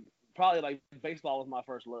am probably baseball was my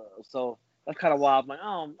first love, so. That's kind of why I'm like,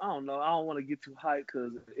 I don't know. I don't want to get too hyped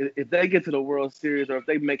because if they get to the World Series or if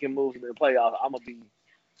they making moves in the playoffs,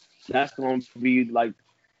 that's going to be like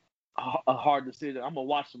a hard decision. I'm going to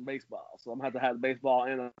watch some baseball. So I'm going to have the baseball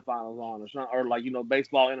and the finals on or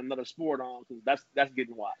baseball and another sport on because that's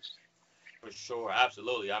getting watched. For sure.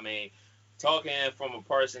 Absolutely. I mean, talking from a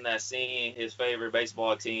person that's seen his favorite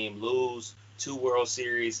baseball team lose 2 World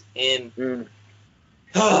Series in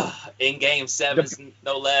Game 7,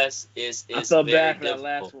 no less, it's very bad for difficult. That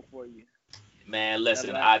last one for you. Man,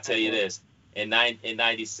 listen, I tell you this. In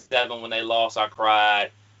 97, when they lost, I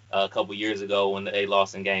cried. A couple years ago, when they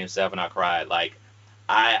lost in Game 7, I cried. Like,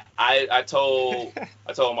 I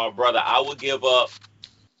told my brother I would give up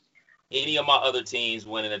any of my other teams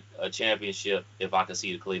winning a championship if I could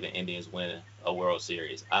see the Cleveland Indians winning a World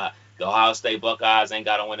Series. The Ohio State Buckeyes ain't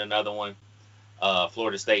got to win another one.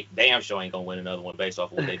 Florida State damn sure ain't gonna win another one based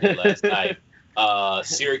off of what they did last night.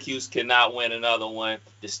 Syracuse cannot win another one.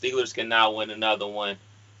 The Steelers cannot win another one.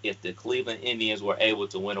 If the Cleveland Indians were able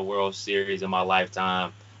to win a World Series in my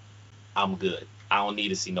lifetime, I'm good. I don't need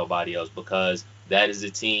to see nobody else because that is a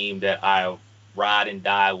team that I ride and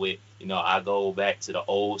die with. I go back to the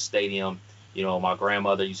old stadium. My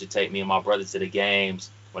grandmother used to take me and my brother to the games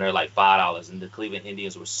when they're like $5, and the Cleveland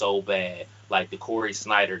Indians were so bad, like the Corey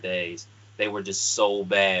Snyder days. They were just so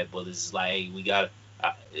bad, but it's like, hey,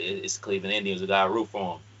 it's Cleveland Indians. We got to root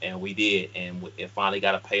for them, and we did, and it finally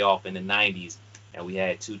got to pay off in the '90s. And we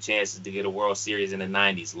had 2 chances to get a World Series in the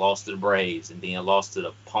 '90s. Lost to the Braves, and then lost to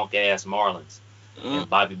the punk ass Marlins and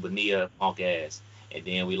Bobby Bonilla punk ass. And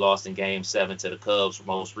then we lost in Game 7 to the Cubs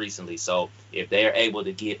most recently. So if they're able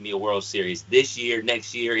to get me a World Series this year,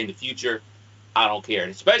 next year, in the future, I don't care.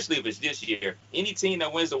 Especially if it's this year. Any team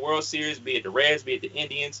that wins the World Series, be it the Reds, be it the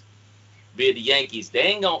Indians, be it the Yankees, they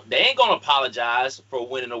ain't gonna apologize for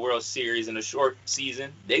winning a World Series in a short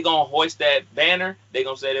season. They gonna hoist that banner. They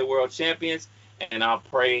gonna say they're world champions. And I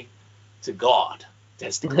pray to God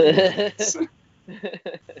that's the Cleveland.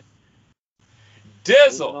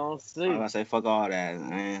 Dizzle. I was gonna say fuck all that,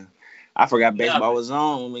 man. I forgot baseball was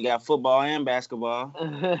on when we got football and basketball.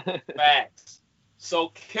 Facts. So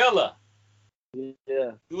Killer.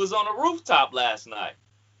 Yeah. He was on the rooftop last night.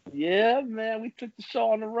 Yeah, man. We took the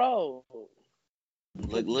show on the road.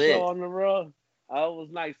 Look lit. Show on the road. Oh, it was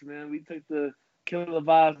nice, man. We took the Killer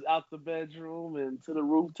Vibes out the bedroom and to the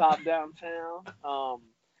rooftop downtown.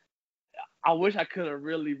 I wish I could have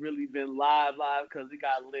really, really been live because it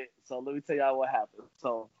got lit. So let me tell y'all what happened.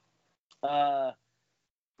 So,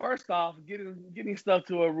 first off, getting stuff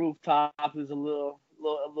to a rooftop is a little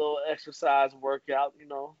exercise workout.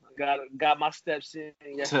 I got my steps in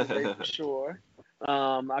yesterday for sure.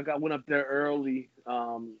 I went up there early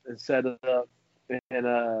and set it up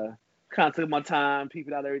and kind of took my time,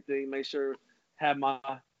 peeping out everything, make sure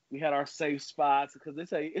we had our safe spots because they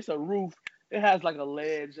say it's a roof. It has like a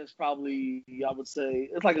ledge that's probably, I would say,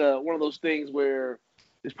 it's like one of those things where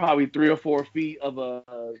it's probably 3 or 4 feet of a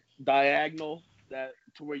diagonal that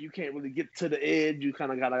to where you can't really get to the edge. You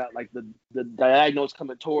kind of got like the diagonals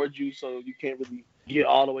coming towards you, so you can't really get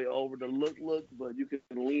all the way over to look, but you can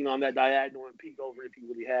lean on that diagonal and peek over if you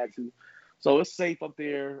really had to. So it's safe up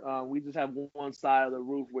there. We just have one side of the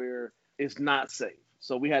roof where it's not safe.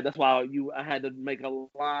 So that's why I had to make a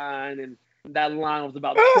line, and that line was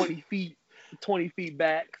about 20 feet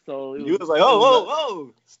back. So you was like,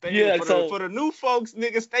 oh, stay for the new folks,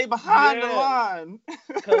 nigga, stay behind the line.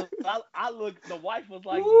 Because I looked, the wife was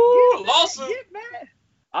like, get mad.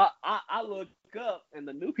 I look up, and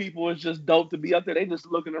the new people is just dope to be up there. They just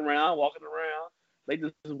looking around, walking around. They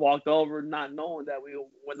just walked over, not knowing that we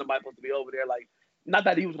wasn't nobody supposed to be over there. Like, not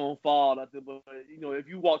that he was gonna fall, nothing, but if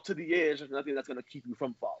you walk to the edge, there's nothing that's gonna keep you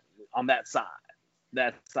from falling on that side.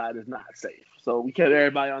 That side is not safe. So we kept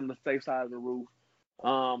everybody on the safe side of the roof.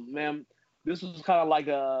 Man, this was kind of like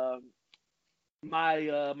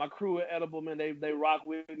my crew at Edible, man. They rock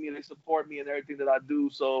with me and they support me and everything that I do.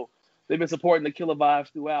 So they've been supporting the Killer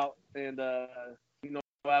Vibes throughout. And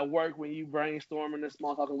at work, when you brainstorming and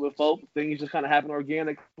small talking with folks, things just kind of happen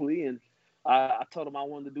organically. And I told them I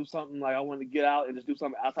wanted to do something, like I wanted to get out and just do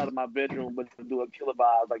something outside of my bedroom, but to do a Killer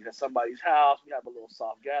Vibes, like at somebody's house. We have a little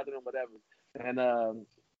soft gathering, whatever. And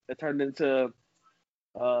it turned into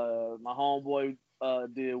my homeboy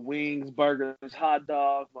did wings, burgers, hot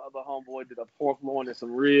dogs. My other homeboy did a pork loin and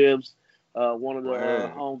some ribs. One of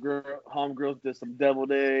the homegirls did some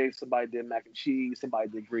deviled eggs. Somebody did mac and cheese. Somebody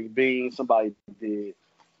did green beans.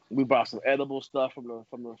 We brought some edible stuff from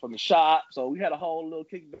the shop. So we had a whole little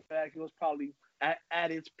kickback. It was probably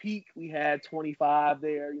at its peak. We had 25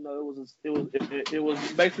 there. It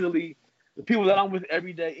was basically the people that I'm with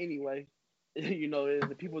every day anyway.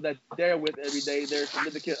 The people that they're with every day, their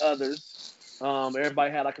significant others.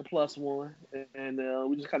 Everybody had like a plus one, and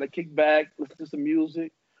we just kind of kicked back, listened to some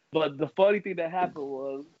music. But the funny thing that happened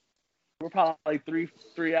was we're probably like 3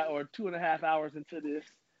 or 2.5 hours into this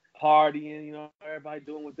partying, everybody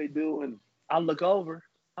doing what they do, and I look over,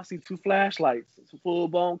 I see 2 flashlights, some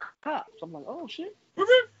full-blown cops. I'm like, oh shit.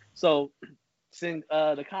 So,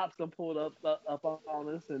 the cops done pulled up on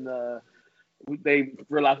us, and they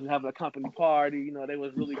realized we were having a company party. They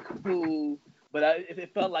was really cool, but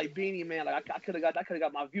it felt like Beanie Man. Like I could have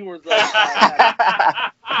got my viewers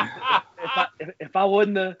up. if I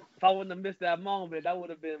wouldn't have missed that moment, that would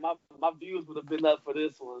have been my views would have been up for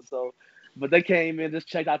this one. So, but they came in, just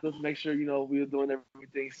checked out, just make sure we were doing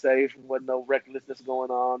everything safe and wasn't no recklessness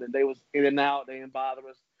going on, and they was in and out, they didn't bother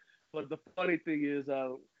us. But the funny thing is,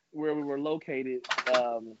 where we were located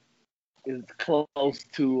is close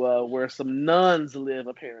to where some nuns live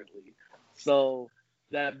apparently. So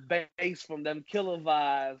that bass from them Killer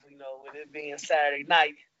Vibes, with it being Saturday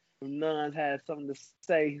night, the nuns had something to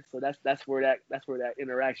say. So that's where that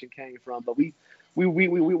interaction came from. But we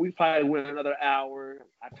probably went another hour.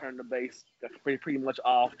 I turned the bass pretty much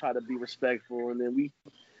off, tried to be respectful, and then we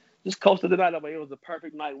just coasted the night away. It was a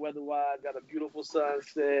perfect night weather-wise. Got a beautiful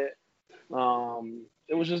sunset.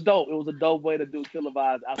 It was just dope. It was a dope way to do Killer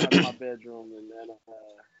Vibes outside of my bedroom,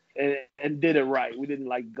 and did it right. We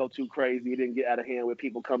didn't go too crazy. It didn't get out of hand with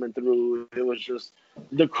people coming through. It was just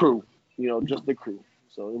the crew, just the crew.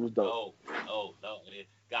 So it was dope. Oh,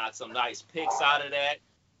 got some nice pics out of that.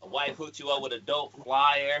 A wife hooked you up with a dope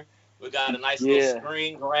flyer. We got a nice little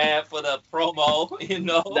screen grab for the promo.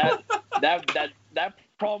 That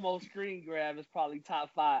promo screen grab is probably top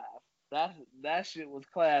 5. That shit was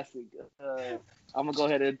classic. I'm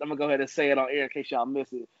gonna go ahead and say it on air in case y'all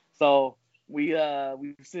miss it. So we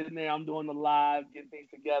sitting there. I'm doing the live, getting things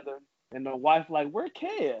together, and the wife like, "Where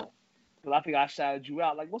Kev?" Because I think I shouted you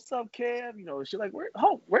out, like, "What's up, Kev?" She's like, "Where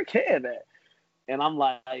Kev at?" And I'm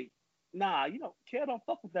like, "Nah, Kev don't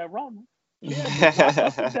fuck with that Rona. Kev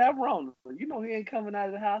don't fuck with that Rona. He ain't coming out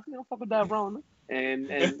of the house. He don't fuck with that Rona." And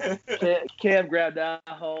Kev grabbed that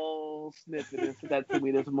whole snippet and sent that to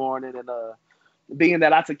me this morning. And being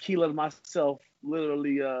that I tequila myself,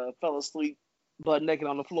 literally fell asleep butt naked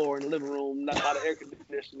on the floor in the living room, not by the air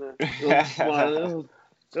conditioner. It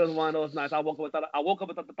was one of those nights. I woke up and thought I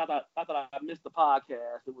missed the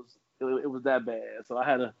podcast. It was that bad. So I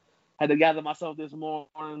had to gather myself this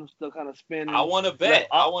morning. Still kind of spinning. I want to bet.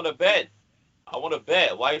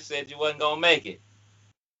 Wife said you wasn't gonna make it.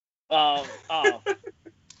 All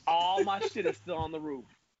my shit is still on the roof.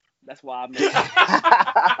 That's why I missed it.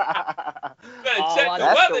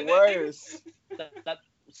 That's the worst. As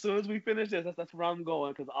soon as we finish this, that's where I'm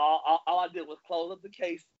going. Because all I did was close up the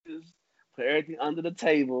cases, put everything under the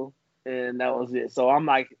table, and that was it. So I'm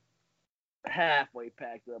like halfway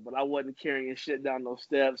packed up, but I wasn't carrying shit down those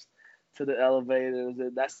steps to the elevators.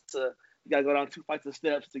 And you gotta go down 2 flights of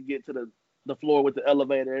steps to get to the floor with the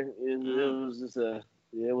elevator.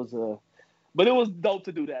 But it was dope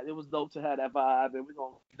to do that. It was dope to have that vibe, and we're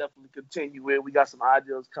gonna definitely continue it. We got some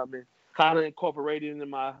ideas coming, kind of incorporated into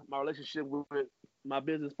my relationship with my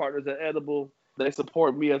business partners at Edible. They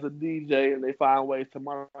support me as a DJ, and they find ways to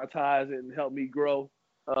monetize it and help me grow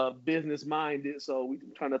business minded. So we're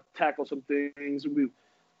trying to tackle some things. We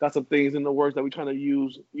got some things in the works that we're trying to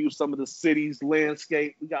use some of the city's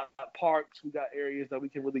landscape. We got parks, we got areas that we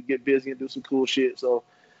can really get busy and do some cool shit. So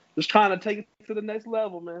just trying to take it to the next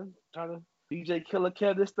level, man. Trying to DJ Killer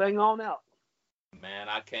Kev this thing on out. Man,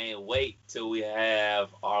 I can't wait till we have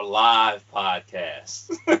our live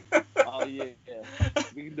podcast. Oh yeah,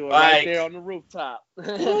 we can do it right there on the rooftop. When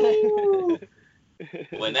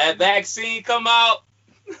that vaccine come out,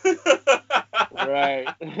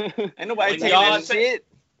 right? Ain't nobody taking that shit.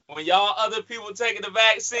 When y'all other people taking the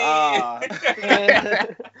vaccine,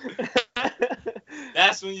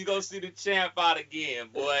 that's when you go see the champ out again,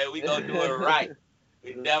 boy. We gonna do it right.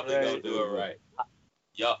 We definitely gonna do it right.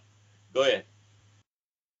 Yup. Go ahead.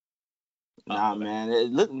 Nah, man. It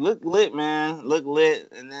look lit, man. Look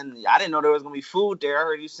lit. And then I didn't know there was gonna be food there. I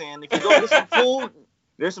heard you saying if you go get some food,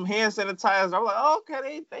 there's some hand sanitizer. I'm like, oh,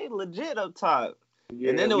 okay, they legit up top. Yeah,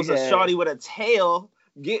 and then there was a shorty with a tail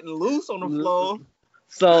getting loose on the floor.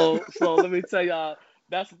 So let me tell y'all,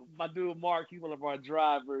 that's my dude Mark. He's one of our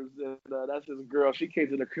drivers, and that's his girl. She came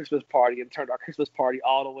to the Christmas party and turned our Christmas party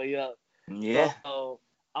all the way up. Yeah. So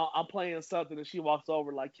I'm playing something, and she walks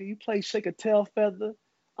over like, "Can you play Shake a Tail Feather?"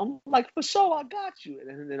 I'm like, "For sure, I got you."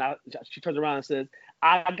 And then she turns around and says,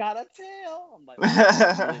 "I got a tail." I'm like,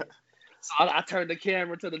 oh, so I turned the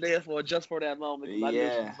camera to the dance floor just for that moment because I knew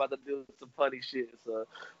she was about to do some funny shit. So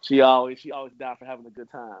she always down for having a good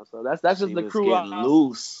time. So that's just she the was crew. Getting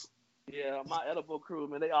loose. Yeah, my Edible crew,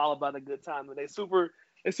 man, they all about a good time, and they super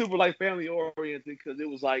like family oriented because it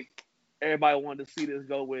was like everybody wanted to see this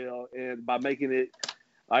go well, and by making it,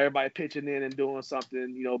 everybody pitching in and doing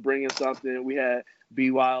something, bringing something. We had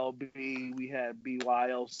BYOB, we had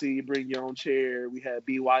BYOC, bring your own chair. We had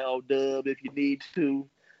BYO Dub if you need to.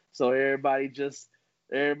 So everybody just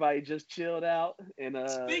chilled out and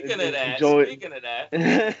Speaking of that,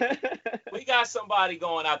 we got somebody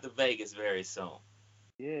going out to Vegas very soon.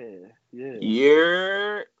 Yeah.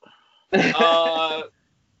 Yeah.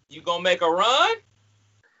 You gonna make a run?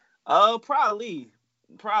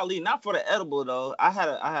 Probably not for the edible though. I had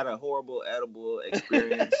a horrible edible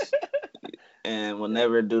experience, and will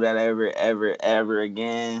never do that ever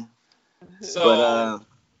again. So, But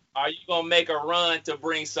are you gonna make a run to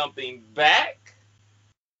bring something back?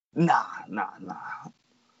 nah.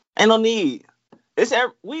 Ain't no need.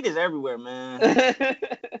 Weed is everywhere, man.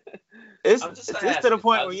 It's to the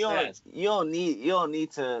point where you don't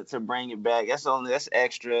need to bring it back. That's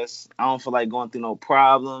extras. I don't feel like going through no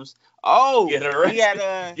problems. Oh,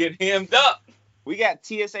 get hemmed up. We got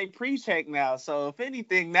TSA pre-check now, so if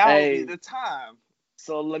anything, now would be the time.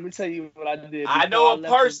 So let me tell you what I did. I know a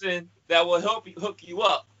person that will hook you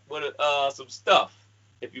up with some stuff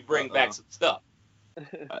if you bring back some stuff.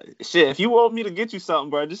 Shit, if you want me to get you something,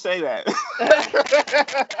 bro, just say that.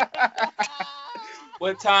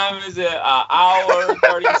 What time is it? Hour,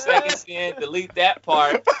 30 seconds in. Delete that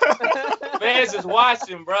part. Fans is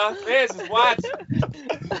watching, bro. Fans is watching.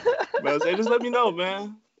 Bro, say just let me know,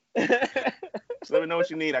 man. Just let me know what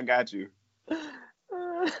you need. I got you.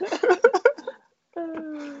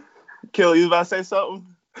 Kill, you was about to say something?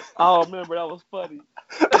 Oh, remember that was funny.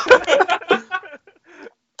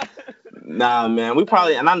 Nah, man. We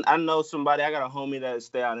probably, and I know somebody. I got a homie that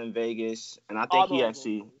stay out in Vegas, and I think he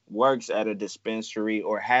actually works at a dispensary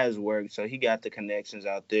or has worked, so he got the connections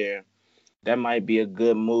out there. That might be a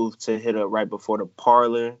good move to hit up right before the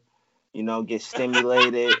parlor. You know, get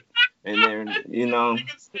stimulated, and then you gonna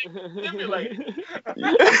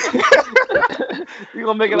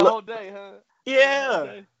make it a whole day, huh?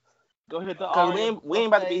 Yeah. Go hit the. Cause we ain't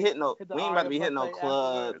about to be hitting no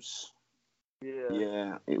clubs.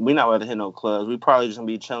 Yeah. We not about to hit no clubs. We probably just gonna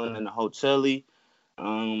be chilling in the hotel.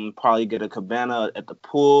 Probably get a cabana at the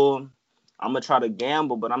pool. I'm gonna try to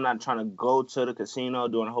gamble, but I'm not trying to go to the casino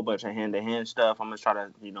doing a whole bunch of hand-to-hand stuff. I'm gonna try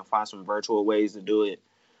to, find some virtual ways to do it.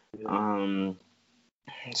 Yeah.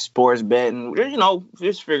 Sports betting,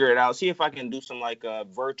 just figure it out. See if I can do some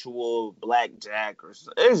virtual blackjack or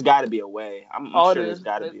something. There's got to be a way. I'm sure there's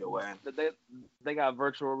got to be a way. They got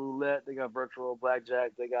virtual roulette. They got virtual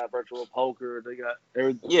blackjack. They got virtual poker. They got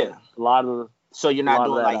a lot of. So you're not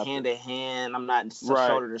doing like hand to hand. I'm not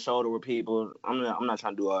shoulder to shoulder with people. I'm not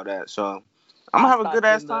trying to do all that. So I'm gonna have a good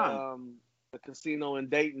ass time. The casino in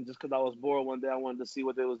Dayton, just because I was bored one day, I wanted to see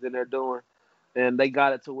what they was in there doing, and they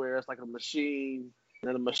got it to where it's like a machine.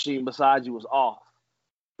 And the machine beside you is off.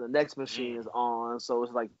 The next machine is on, so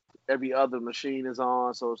it's like every other machine is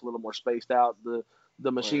on, so it's a little more spaced out.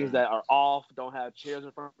 The machines that are off don't have chairs in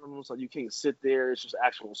front of them, so you can't sit there. It's just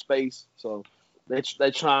actual space. So they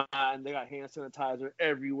try, and they got hand sanitizer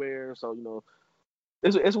everywhere. So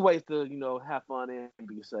it's ways to have fun and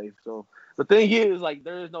be safe. So the thing is,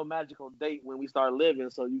 there is no magical date when we start living.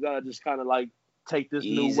 So you gotta just kind of take this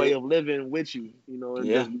new way of living with you, and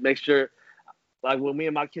just make sure. Like when me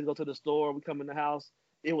and my kids go to the store, we come in the house,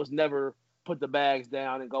 it was never put the bags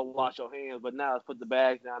down and go wash your hands. But now it's put the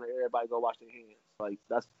bags down and everybody go wash their hands.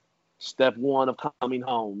 That's step one of coming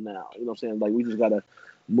home now. You know what I'm saying? We just got to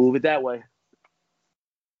move it that way.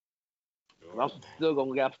 I'm still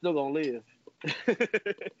gonna live.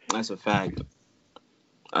 That's a fact.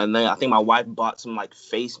 And then I think my wife bought some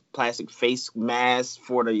plastic face masks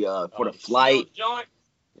for the flight.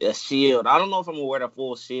 A shield. I don't know if I'm gonna wear the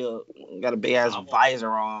full shield. Got a big ass visor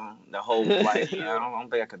on the whole flight. I don't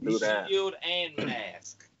think I could do that. Shield and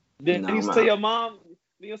mask. Did you say your mom?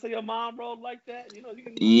 Did you say your mom rolled like that?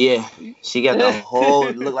 Yeah, she got the whole.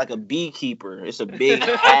 Look like a beekeeper. It's a big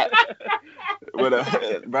hat.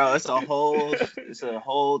 Bro, it's a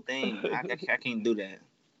whole thing. I can't do that.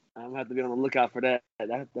 I'm gonna have to be on the lookout for that.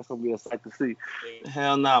 That's gonna be a sight to see.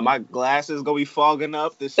 Hell no, my glasses gonna be fogging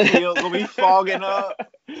up. The shield gonna be fogging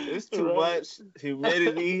up. It's too much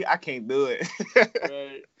humidity. I can't do it.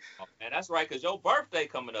 Right. Oh, man, that's right, because your birthday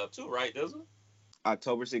coming up too, right, Dizzle?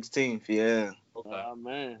 October 16th, yeah. Okay. Oh,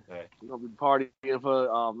 man. Okay. We're going to be partying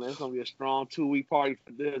for, man, it's going to be a strong 2-week party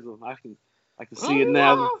for Dizzle. I can see it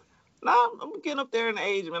now. Nah, I'm getting up there in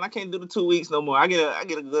age, man. I can't do the 2 weeks no more. I get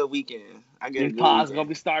a good weekend. Your pod's going to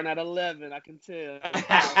be starting at 11, I can tell.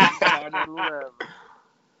 Starting at 11.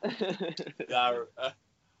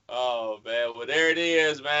 Oh, man. Well, there it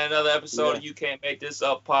is, man. Another episode of You Can't Make This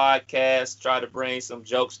Up podcast. Try to bring some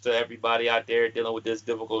jokes to everybody out there dealing with this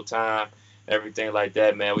difficult time, everything like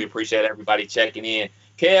that, man. We appreciate everybody checking in.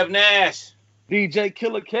 Kev Nash. DJ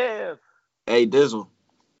Killer Kev. Hey, Dizzle.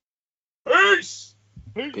 Peace.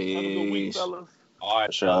 Peace. Have a good week, fellas. All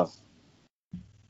right, sure.